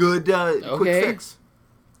 It's a good quick fix.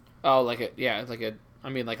 Oh, like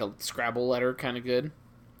a Scrabble letter kind of good.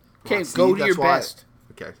 Okay, Well, see, go to that's your why- best.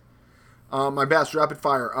 Okay. My best, rapid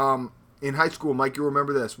fire. In high school, Mike, you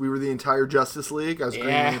remember this? We were the entire Justice League. I was Green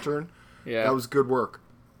Lantern. Yeah. That was good work.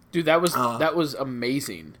 Dude, that was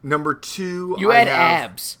amazing. Number 2, You had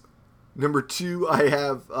abs. Number 2, I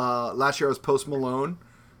have last year I was Post Malone.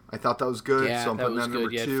 I thought that was good, Yeah, so I'm that putting was that good.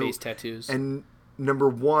 number You had 2. face tattoos. And number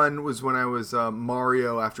 1 was when I was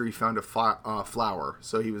Mario after he found a flower.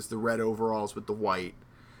 So he was the red overalls with the white.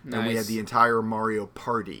 And we had Nice. the entire Mario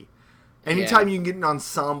party. Anytime you can get an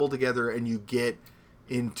ensemble together and you get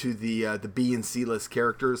into the B and C list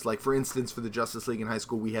characters, like for instance for the Justice League in high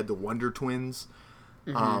school, we had the Wonder Twins.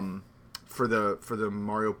 For the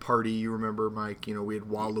Mario Party, you remember, Mike? You know, we had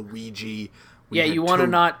Waluigi. We Yeah, had you want to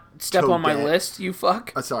not step on my Toadette. list, you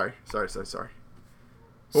fuck? Sorry. Well,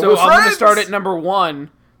 So we're I'm going to friends! start at number 1,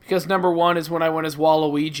 because number 1 is when I went as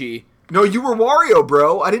Waluigi. No, you were Wario,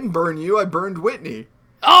 bro. I didn't burn you. I burned Whitney.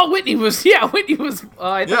 Oh, Whitney was. I thought it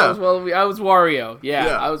was Waluigi. I was Wario. Yeah,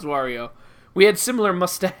 Yeah. I was Wario. We had similar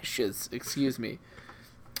mustaches. Excuse me.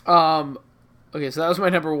 Okay, so that was my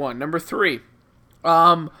number 1. Number 3.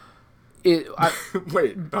 Wait, all right.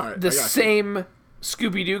 The I got you. same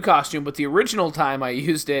Scooby-Doo costume, but the original time I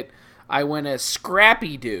used it, I went as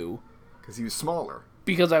Scrappy-Doo Because he was smaller.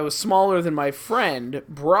 because I was smaller than my friend,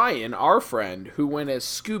 Brian, our friend, who went as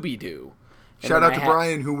Scooby-Doo. And Shout then out to I had-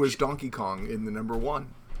 Brian, who was Donkey Kong in the number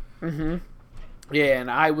 1. Yeah,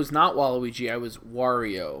 and I was not Waluigi, I was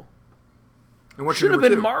Wario. And what's Should your have number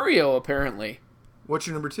been 2? Mario, apparently. What's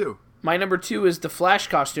your number 2? My number 2 is the Flash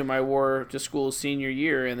costume I wore to school senior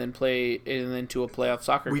year and then to a playoff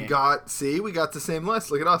soccer We game. got the same list.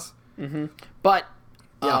 Look at us. But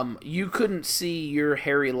Yeah. you couldn't see your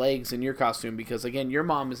hairy legs in your costume because, again, your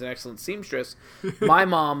mom is an excellent seamstress. My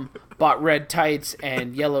mom bought red tights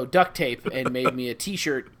and yellow duct tape and made me a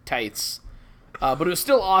t-shirt tights. But it was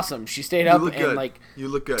still awesome. She stayed You up look and good. like You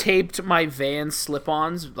look good. taped my Vans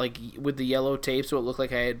slip-ons like with the yellow tape so it looked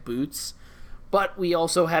like I had boots. But we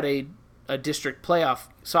also had a district playoff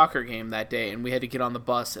soccer game that day, and we had to get on the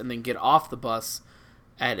bus and then get off the bus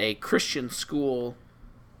at a Christian school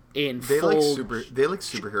in They full... like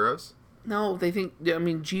superheroes. No, they think... I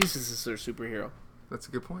mean, Jesus is their superhero. That's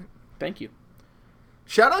a good point. Thank you.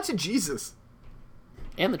 Shout out to Jesus.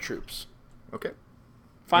 And the troops. Okay.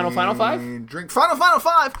 Final 5? And drink final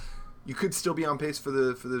 5. You could still be on pace for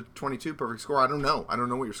the 22 perfect score. I don't know. I don't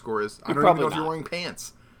know what your score is. I don't even probably know if you're not. wearing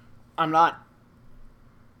pants. I'm not.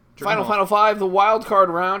 Drink 'em off. Final 5, the wild card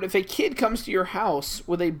round. If a kid comes to your house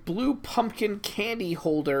with a blue pumpkin candy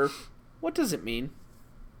holder, what does it mean?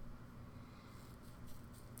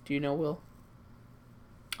 Do you know, Will?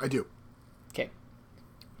 I do. Okay.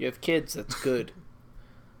 You have kids, that's good.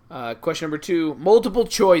 Question number 2, multiple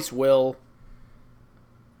choice, Will.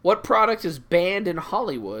 What product is banned in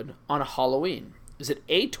Hollywood on Halloween? Is it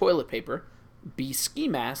A, toilet paper, B, ski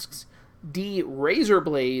masks, D, razor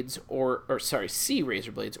blades, or C,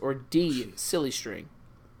 razor blades, or D, silly string?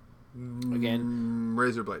 Again,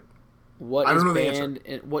 Razor blade. what I is don't know the answer. banned?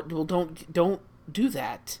 And what? Well, don't do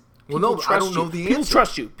that. Well, no, People I trust don't know you. the People answer.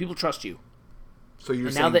 trust you. People trust you. So you're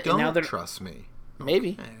And now saying that- and don't now they're- trust me.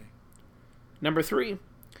 Maybe. Okay. Number 3,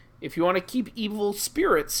 if you want to keep evil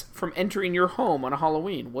spirits from entering your home on a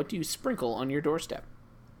Halloween, what do you sprinkle on your doorstep?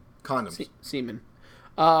 Condoms. Semen.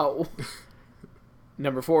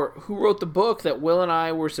 Number 4, who wrote the book that Will and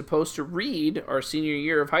I were supposed to read our senior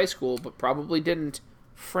year of high school, but probably didn't?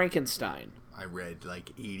 Frankenstein. I read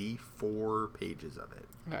like 84 pages of it.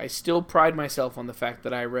 I still pride myself on the fact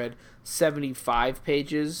that I read 75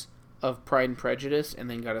 pages of Pride and Prejudice and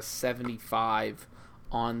then got a 75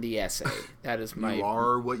 on the essay. That is my... You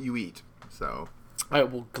are what you eat. So I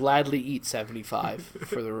will gladly eat 75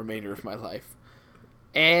 for the remainder of my life.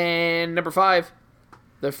 And number 5,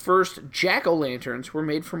 the first jack-o'-lanterns were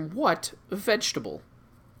made from what vegetable?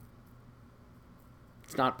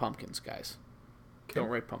 It's not pumpkins, guys. Don't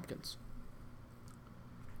write pumpkins.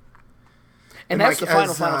 And And that's Mike, the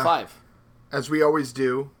final as, five. As we always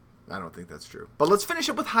do, I don't think that's true. But let's finish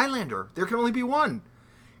up with Highlander. There can only be one.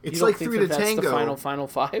 It's You don't like think 3 to that that's tango, the final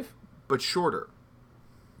five? but shorter.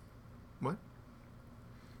 What?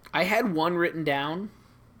 I had one written down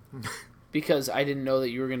because I didn't know that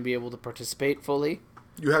you were going to be able to participate fully.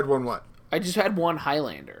 You had one what? I just had one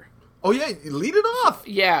Highlander. Oh, yeah. Lead it off.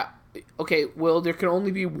 Yeah. Okay, well, there can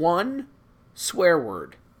only be one swear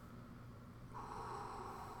word.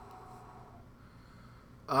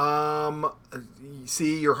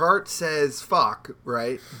 See, your heart says fuck,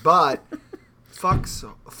 right? But fuck's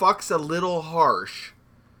a little harsh.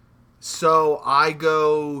 So I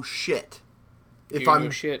go shit. If You I'm go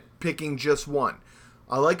shit. picking just one.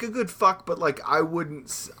 I like a good fuck, but like I wouldn't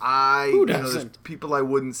Who there's doesn't? people I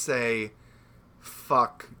wouldn't say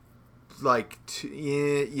fuck like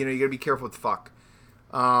you know, you got to be careful with fuck.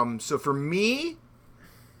 So for me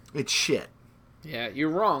it's shit. Yeah, you're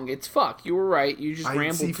wrong. It's fuck. You were right. You just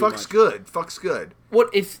rambled See, too fuck's much. good. Fuck's good. What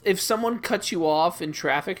if someone cuts you off in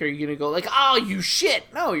traffic? Are you gonna go like, "Oh, you shit"?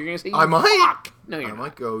 No, you're gonna say, you I might. fuck. No, you're I not.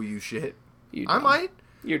 might go you shit. You I dumb. might.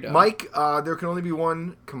 You're dumb. Mike, there can only be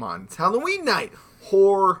one. Come on, it's Halloween night.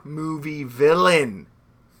 Horror movie villain.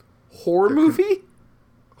 Horror movie?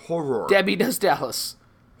 Horror. Debbie Does Dallas.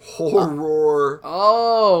 Horror.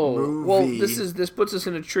 Oh, well, Movie. this puts us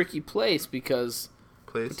in a tricky place because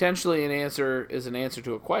Please. potentially an answer is an answer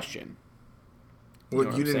to a question. Well, know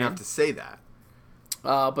what you I'm didn't saying? have to say that.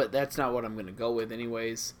 But that's not what I'm going to go with,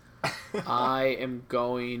 anyways. I am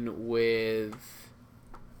going with.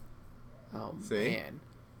 Oh See? man,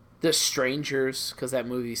 The Strangers, because that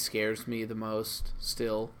movie scares me the most.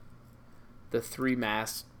 Still, the three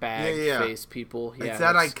masked bag Yeah. face people. Yeah, Is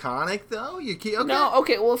that that's- iconic though? You keep okay. No,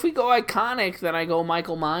 okay. Well, if we go iconic, then I go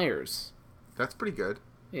Michael Myers. That's pretty good.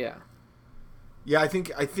 Yeah, Yeah, I think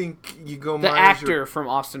you go the Myers actor from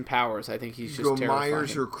Austin Powers. I think he's or, just go terrifying.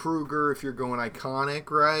 Myers or Krueger if you're going iconic,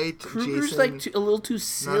 right? Kruger's Jason, like a little too not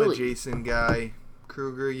silly. a Jason guy.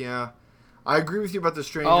 Krueger, yeah. I agree with you about the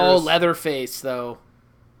Strangers. Oh, Leatherface though.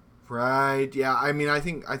 Right. Yeah. I mean, I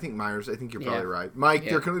think Myers. I think you're probably right, Mike.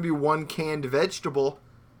 Yeah. There can only be one canned vegetable.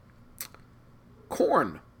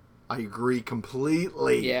 Corn. I agree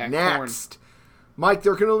completely. Yeah, Next, Mike.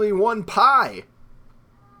 There can only be one pie.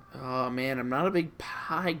 Oh man, I'm not a big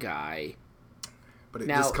pie guy. But it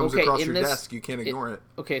Now, just comes okay, across in your this- desk. You can't ignore it.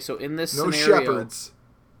 Okay, so in this No scenario, shepherds.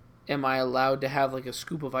 am I allowed to have like a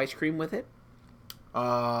scoop of ice cream with it?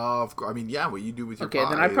 Of course. I mean, yeah. What you do with your Okay,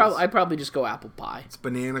 pie then is- I'd probably just go apple pie. It's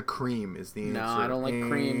banana cream is the answer. No, I don't like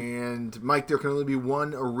cream. And Mike, there can only be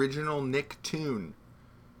one original Nicktoon.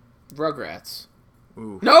 Rugrats.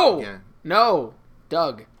 Ooh. No, Yeah. no,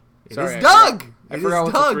 Doug. It Sorry, is I Doug. forgot- I It forgot is what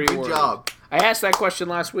the Doug. three Good were. job. I asked that question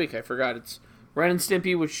last week. I forgot. It's Ren and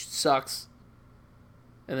Stimpy, which sucks,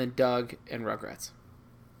 and then Doug and Rugrats.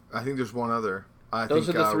 I think there's one other. Those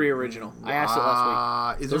are the three original. I asked it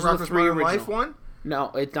last week. Is Those it are the Rocket's three Modern Life original. one?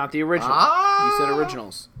 No, it's not the original. Ah! You said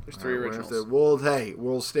originals. There's three All right, originals. Well, hey,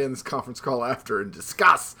 we'll stay in this conference call after and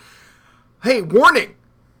discuss. Hey, warning!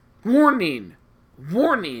 Warning!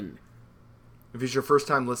 Warning! If it's your first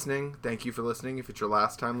time listening, thank you for listening. If it's your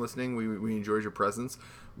last time listening, we enjoyed your presence.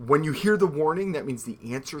 When you hear the warning, that means the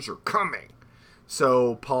answers are coming.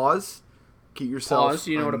 So pause. Get yourself Pause.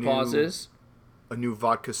 You know what a pause is? A new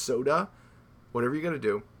vodka soda. Whatever you got to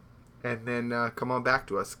do. And then come on back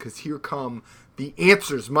to us, because here come the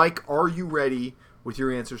answers. Mike, are you ready with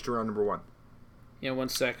your answers to round number one? Yeah, 1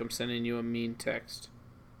 sec. I'm sending you a mean text.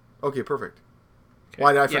 Okay, perfect. Okay.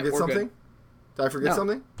 Why, did I Yeah, forget we're something? good. Did I forget No.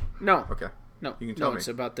 something? No. Okay. No. You can tell no, me. it's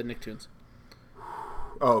about the Nicktoons.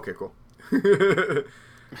 Oh, okay, cool.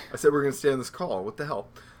 I said we're going to stay on this call. What the hell?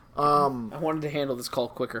 I wanted to handle this call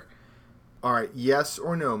quicker. All right, yes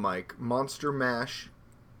or no, Mike? Monster Mash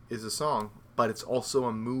is a song, but it's also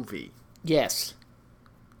a movie. Yes.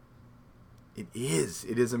 It is.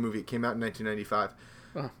 It is a movie. It came out in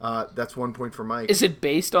 1995. That's 1 point for Mike. Is it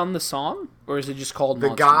based on the song, or is it just called The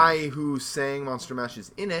Monster guy Mash? who sang Monster Mash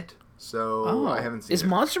is in it, so Oh, I haven't seen is it.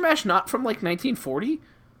 Monster Mash not from like 1940?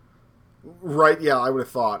 Right, yeah, I would have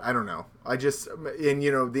thought. I don't know. And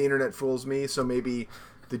you know, the internet fools me, so maybe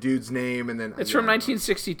the dude's name and then... It's yeah, from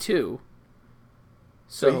 1962.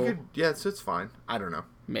 So So, you could... Yeah, so it's fine. I don't know.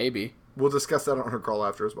 maybe. We'll discuss that on our call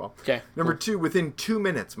after as well. Okay. Number 2, within 2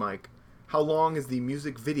 minutes, Mike, how long is the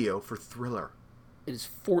music video for Thriller? It is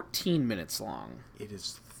 14 minutes long. It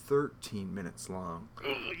is 13 minutes long.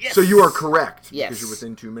 Yes. So you are correct. Yes. Because you're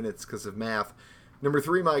within 2 minutes because of math. Number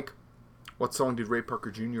 3, Mike, what song did Ray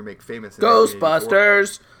Parker Jr. make famous in 1984?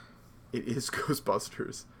 Ghostbusters. It is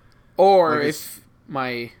Ghostbusters. Or Like if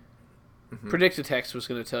my Predictatext was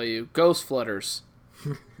going to tell you. Ghost Flutters.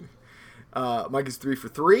 Mike is 3 for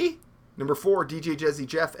 3. Number 4, DJ Jazzy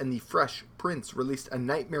Jeff and the Fresh Prince released A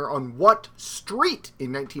Nightmare on What Street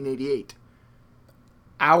in 1988?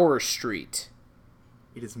 Our Street.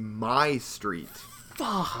 It is My Street.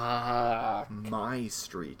 Fuck. My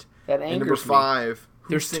Street. That And number angers me. 5.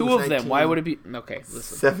 There's 2 of them. Why would it be... Okay,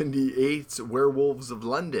 listen. 78's Werewolves of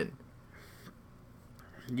London.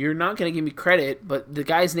 You're not going to give me credit, but the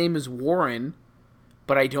guy's name is Warren,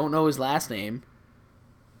 but I don't know his last name.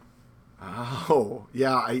 Oh,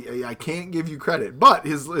 yeah, I can't give you credit, but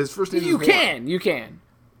his first name is Warren. You can.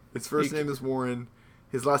 His first name is Warren.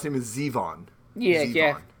 His last name is Zevon.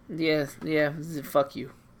 Yeah. Fuck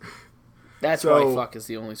you. That's why fuck is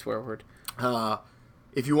the only swear word.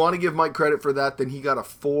 If you want to give Mike credit for that, then he got a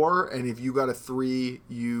 4, and if you got a 3,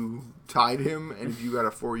 you tied him, and if you got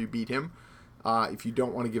a 4, you beat him. If you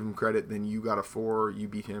don't want to give him credit, then you got a 4, you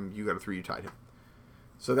beat him, you got a 3, you tied him.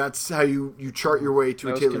 So that's how you chart your way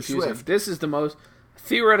to a Taylor Swift. This is the most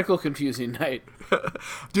theoretical confusing night.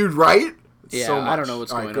 Dude, right? Yeah, so much. I don't know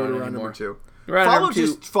what's going on anymore. Number 2.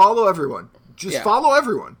 Just follow everyone. Follow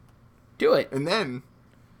everyone. Do it. And then...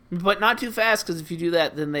 But not too fast, because if you do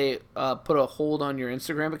that, then they put a hold on your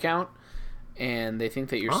Instagram account, and they think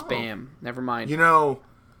that you're spam. Never mind. You know,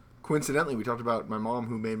 coincidentally, we talked about my mom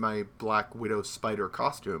who made my Black Widow spider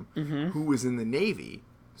costume, who was in the Navy.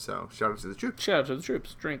 So, shout out to the troops. Shout out to the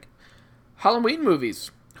troops. Drink. Halloween movies.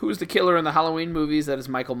 Who's the killer in the Halloween movies? That is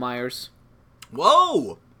Michael Myers.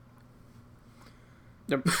 Whoa!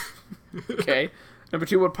 Okay. Number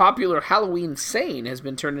 2, what popular Halloween saying has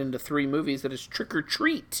been turned into 3 movies? That is Trick or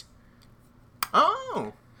Treat.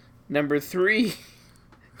 Oh! Number 3,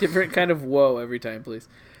 different kind of whoa every time, please.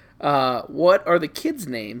 What are the kids'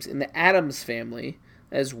 names in the Addams Family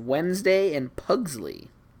as Wednesday and Pugsley?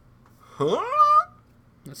 Huh?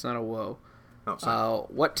 That's not a whoa. Oh, sorry.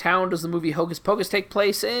 What town does the movie Hocus Pocus take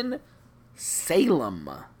place in? Salem.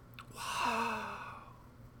 Wow.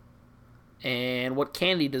 And what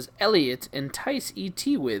candy does Elliot entice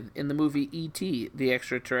E.T. with in the movie E.T., the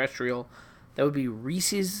extraterrestrial? That would be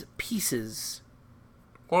Reese's Pieces.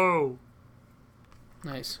 Whoa.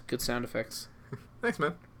 Nice. Good sound effects. Thanks,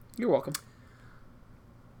 man. You're welcome.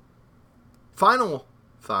 Final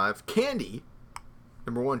 5. Candy.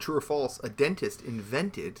 Number 1, true or false? A dentist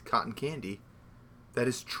invented cotton candy. That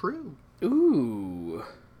is true. Ooh.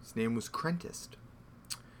 His name was Crentist.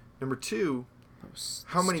 Number 2,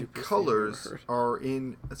 how many colors are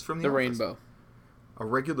in... That's from the rainbow. A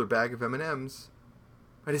regular bag of M&Ms.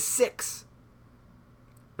 That is 6.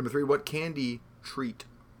 Number 3, what candy treat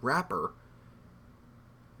wrapper,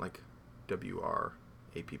 like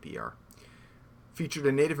WRAPPR, featured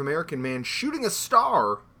a Native American man shooting a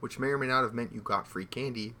star, which may or may not have meant you got free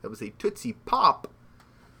candy. That was a Tootsie Pop.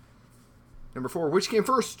 Number 4, which came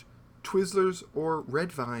first? Twizzlers or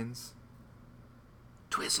Red Vines?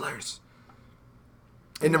 Twizzlers.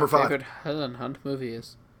 And number 5. My favorite Helen Hunt movie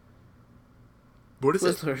is What is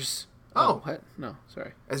Twizzlers. it? Oh, what? No,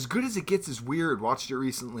 sorry. As Good as It Gets is weird. Watched it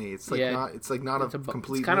recently. It's like not. It's like not a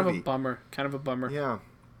complete. It's kind movie. of a bummer. Kind of a bummer. Yeah.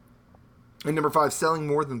 And number 5, selling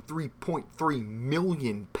more than 3.3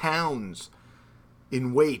 million pounds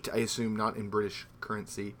in weight. I assume not in British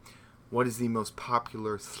currency. What is the most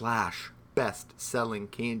popular / best-selling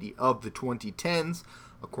candy of the 2010s,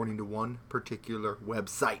 according to one particular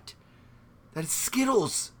website? That is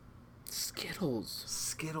Skittles.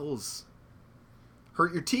 Skittles.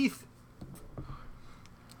 Hurt your teeth.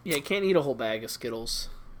 Yeah, I can't eat a whole bag of Skittles.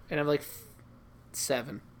 And I have like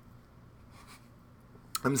 7.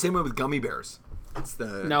 I'm the same way with gummy bears. It's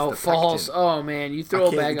the false. pectin. Oh man, you throw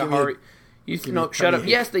a bag of Harry. Shut up. ache.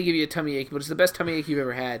 Yes, they give you a tummy ache, but it's the best tummy ache you've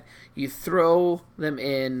ever had. You throw them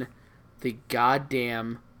in the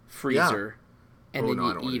goddamn freezer, and then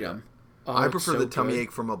you eat them. Oh, I prefer the tummy good.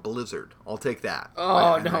 ache from a Blizzard. I'll take that.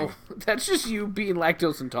 Oh no, that's just you being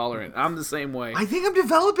lactose intolerant. I'm the same way. I think I'm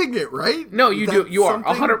developing it, right? No, you do. You are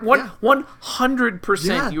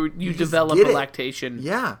 100%. You develop a lactation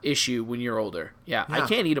issue when you're older. Yeah, I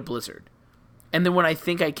can't eat a Blizzard. And then when I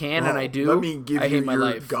think I can, and I do, let me give I hate you my your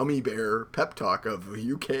life. gummy bear pep talk of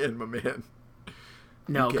you can, my man.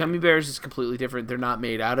 No, gummy bears is completely different. They're not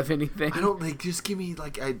made out of anything. I don't like. Just give me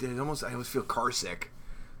like I almost feel car sick.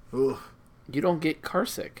 Ugh. You don't get car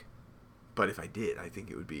sick. But if I did, I think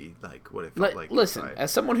it would be like what it felt like. Listen,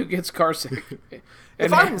 as someone who gets car sick,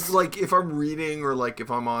 if I'm reading or like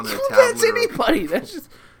if I'm on a tablet. That's anybody. That's just.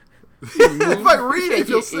 If I read, I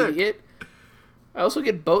feel sick. Idiot. I also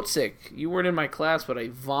get boat sick. You weren't in my class, but I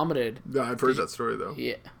vomited. No, I've heard that story though.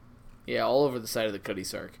 Yeah, all over the side of the Cuddy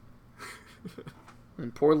Sark.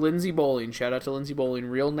 And poor Lindsay Bowling, shout out to Lindsay Bowling,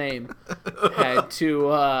 real name, had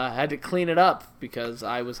to clean it up because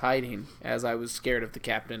I was hiding as I was scared of the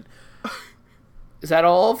captain. Is that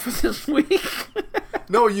all for this week?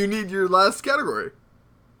 No, you need your last category.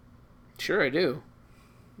 Sure, I do.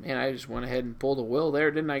 Man, I just went ahead and pulled a will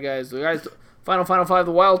there, didn't I, guys? The guys, final five,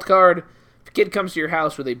 the wild card. If a kid comes to your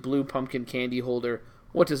house with a blue pumpkin candy holder,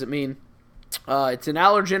 what does it mean? It's an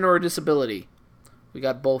allergen or a disability. We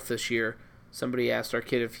got both this year. Somebody asked our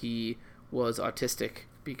kid if he was autistic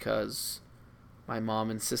because my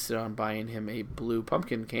mom insisted on buying him a blue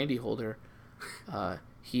pumpkin candy holder.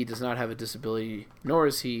 He does not have a disability, nor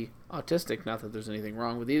is he autistic. Not that there's anything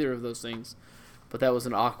wrong with either of those things, but that was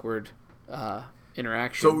an awkward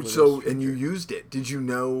interaction. So, and you used it. Did you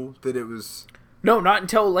know that it was? No, not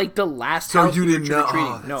until like the last house. So you didn't know?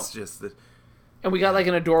 Oh, no. Just the... And we got like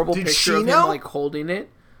an adorable Did picture she of know? him like holding it.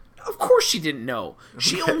 Of course she didn't know.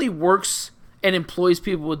 She only works and employs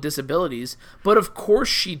people with disabilities, but of course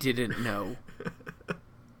she didn't know.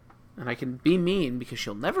 And I can be mean because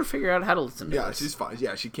she'll never figure out how to listen to Yeah, this. she's fine.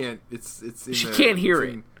 Yeah, she can't. She can't hear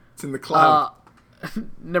it. It's in the cloud.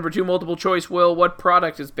 Number 2, multiple choice. Will, what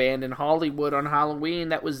product is banned in Hollywood on Halloween?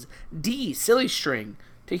 That was D, silly string.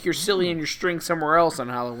 Take your silly and your string somewhere else on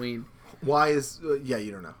Halloween. Why is... yeah,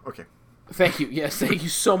 you don't know. Okay. Thank you. Yes, thank you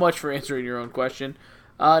so much for answering your own question.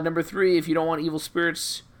 Number 3, if you don't want evil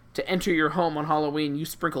spirits to enter your home on Halloween, you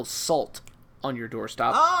sprinkle salt on your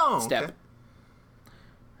doorstop. Okay.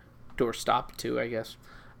 Doorstop, too, I guess.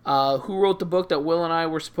 Who wrote the book that Will and I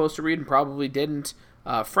were supposed to read and probably didn't?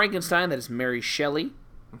 Frankenstein, that is Mary Shelley.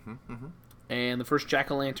 And the first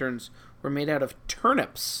jack-o'-lanterns were made out of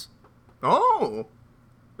turnips. Oh!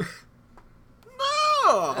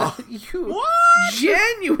 No! You What?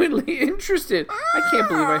 genuinely interested. I can't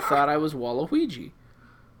believe I thought I was Waluigi.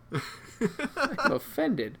 I'm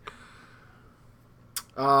offended.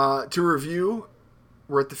 To review,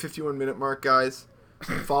 we're at the 51-minute mark, guys.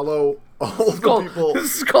 Follow all the people...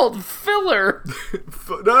 This is called filler.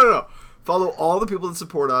 No. Follow all the people that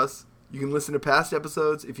support us. You can listen to past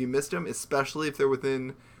episodes if you missed them, especially if they're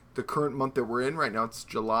within the current month that we're in. Right now it's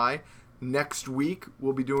July. Next week,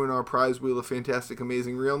 we'll be doing our prize Wheel of Fantastic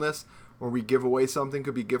Amazing Realness, where we give away something.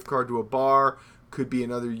 Could be a gift card to a bar. Could be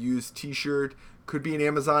another used t-shirt. Could be an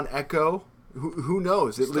Amazon Echo. Who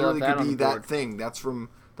knows? It Still literally have that could on be the board. that thing. That's one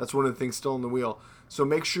of the things still in the wheel. So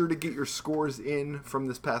make sure to get your scores in from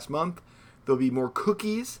this past month. There'll be more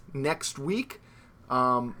cookies next week.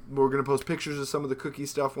 We're going to post pictures of some of the cookie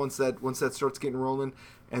stuff once that starts getting rolling.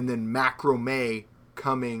 And then macrame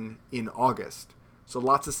coming in August. So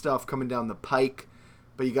lots of stuff coming down the pike.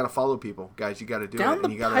 But you got to follow people, guys. You got to do Down it. the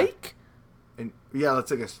And you gotta, pike? And yeah,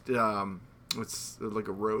 that's like it's like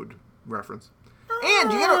a road reference.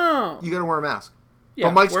 And you gotta wear a mask. Yeah,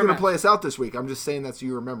 but Mike's wear a going to mask. play us out this week. I'm just saying that so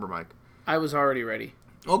you remember, Mike. I was already ready.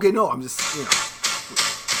 Okay, no, I'm just,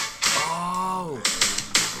 Oh.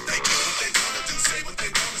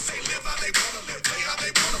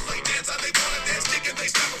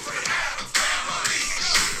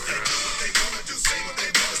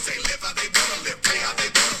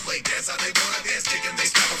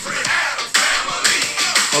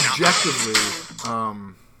 Objectively,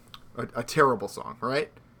 a terrible song, right?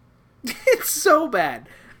 It's so bad.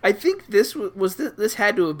 I think this this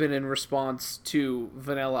had to have been in response to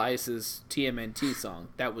Vanilla Ice's TMNT song.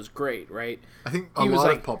 That was great, right? I think He a was lot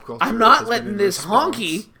like, of pop culture. I'm not has been letting in this response.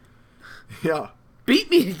 honky Yeah. beat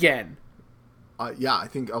me again. Yeah, I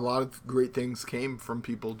think a lot of great things came from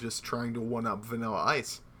people just trying to one-up Vanilla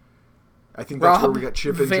Ice. I think that's where Rob we got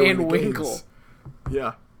Chip and Van Joey Winkle. Gaines.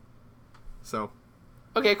 Yeah. So.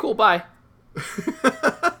 Okay, cool, bye.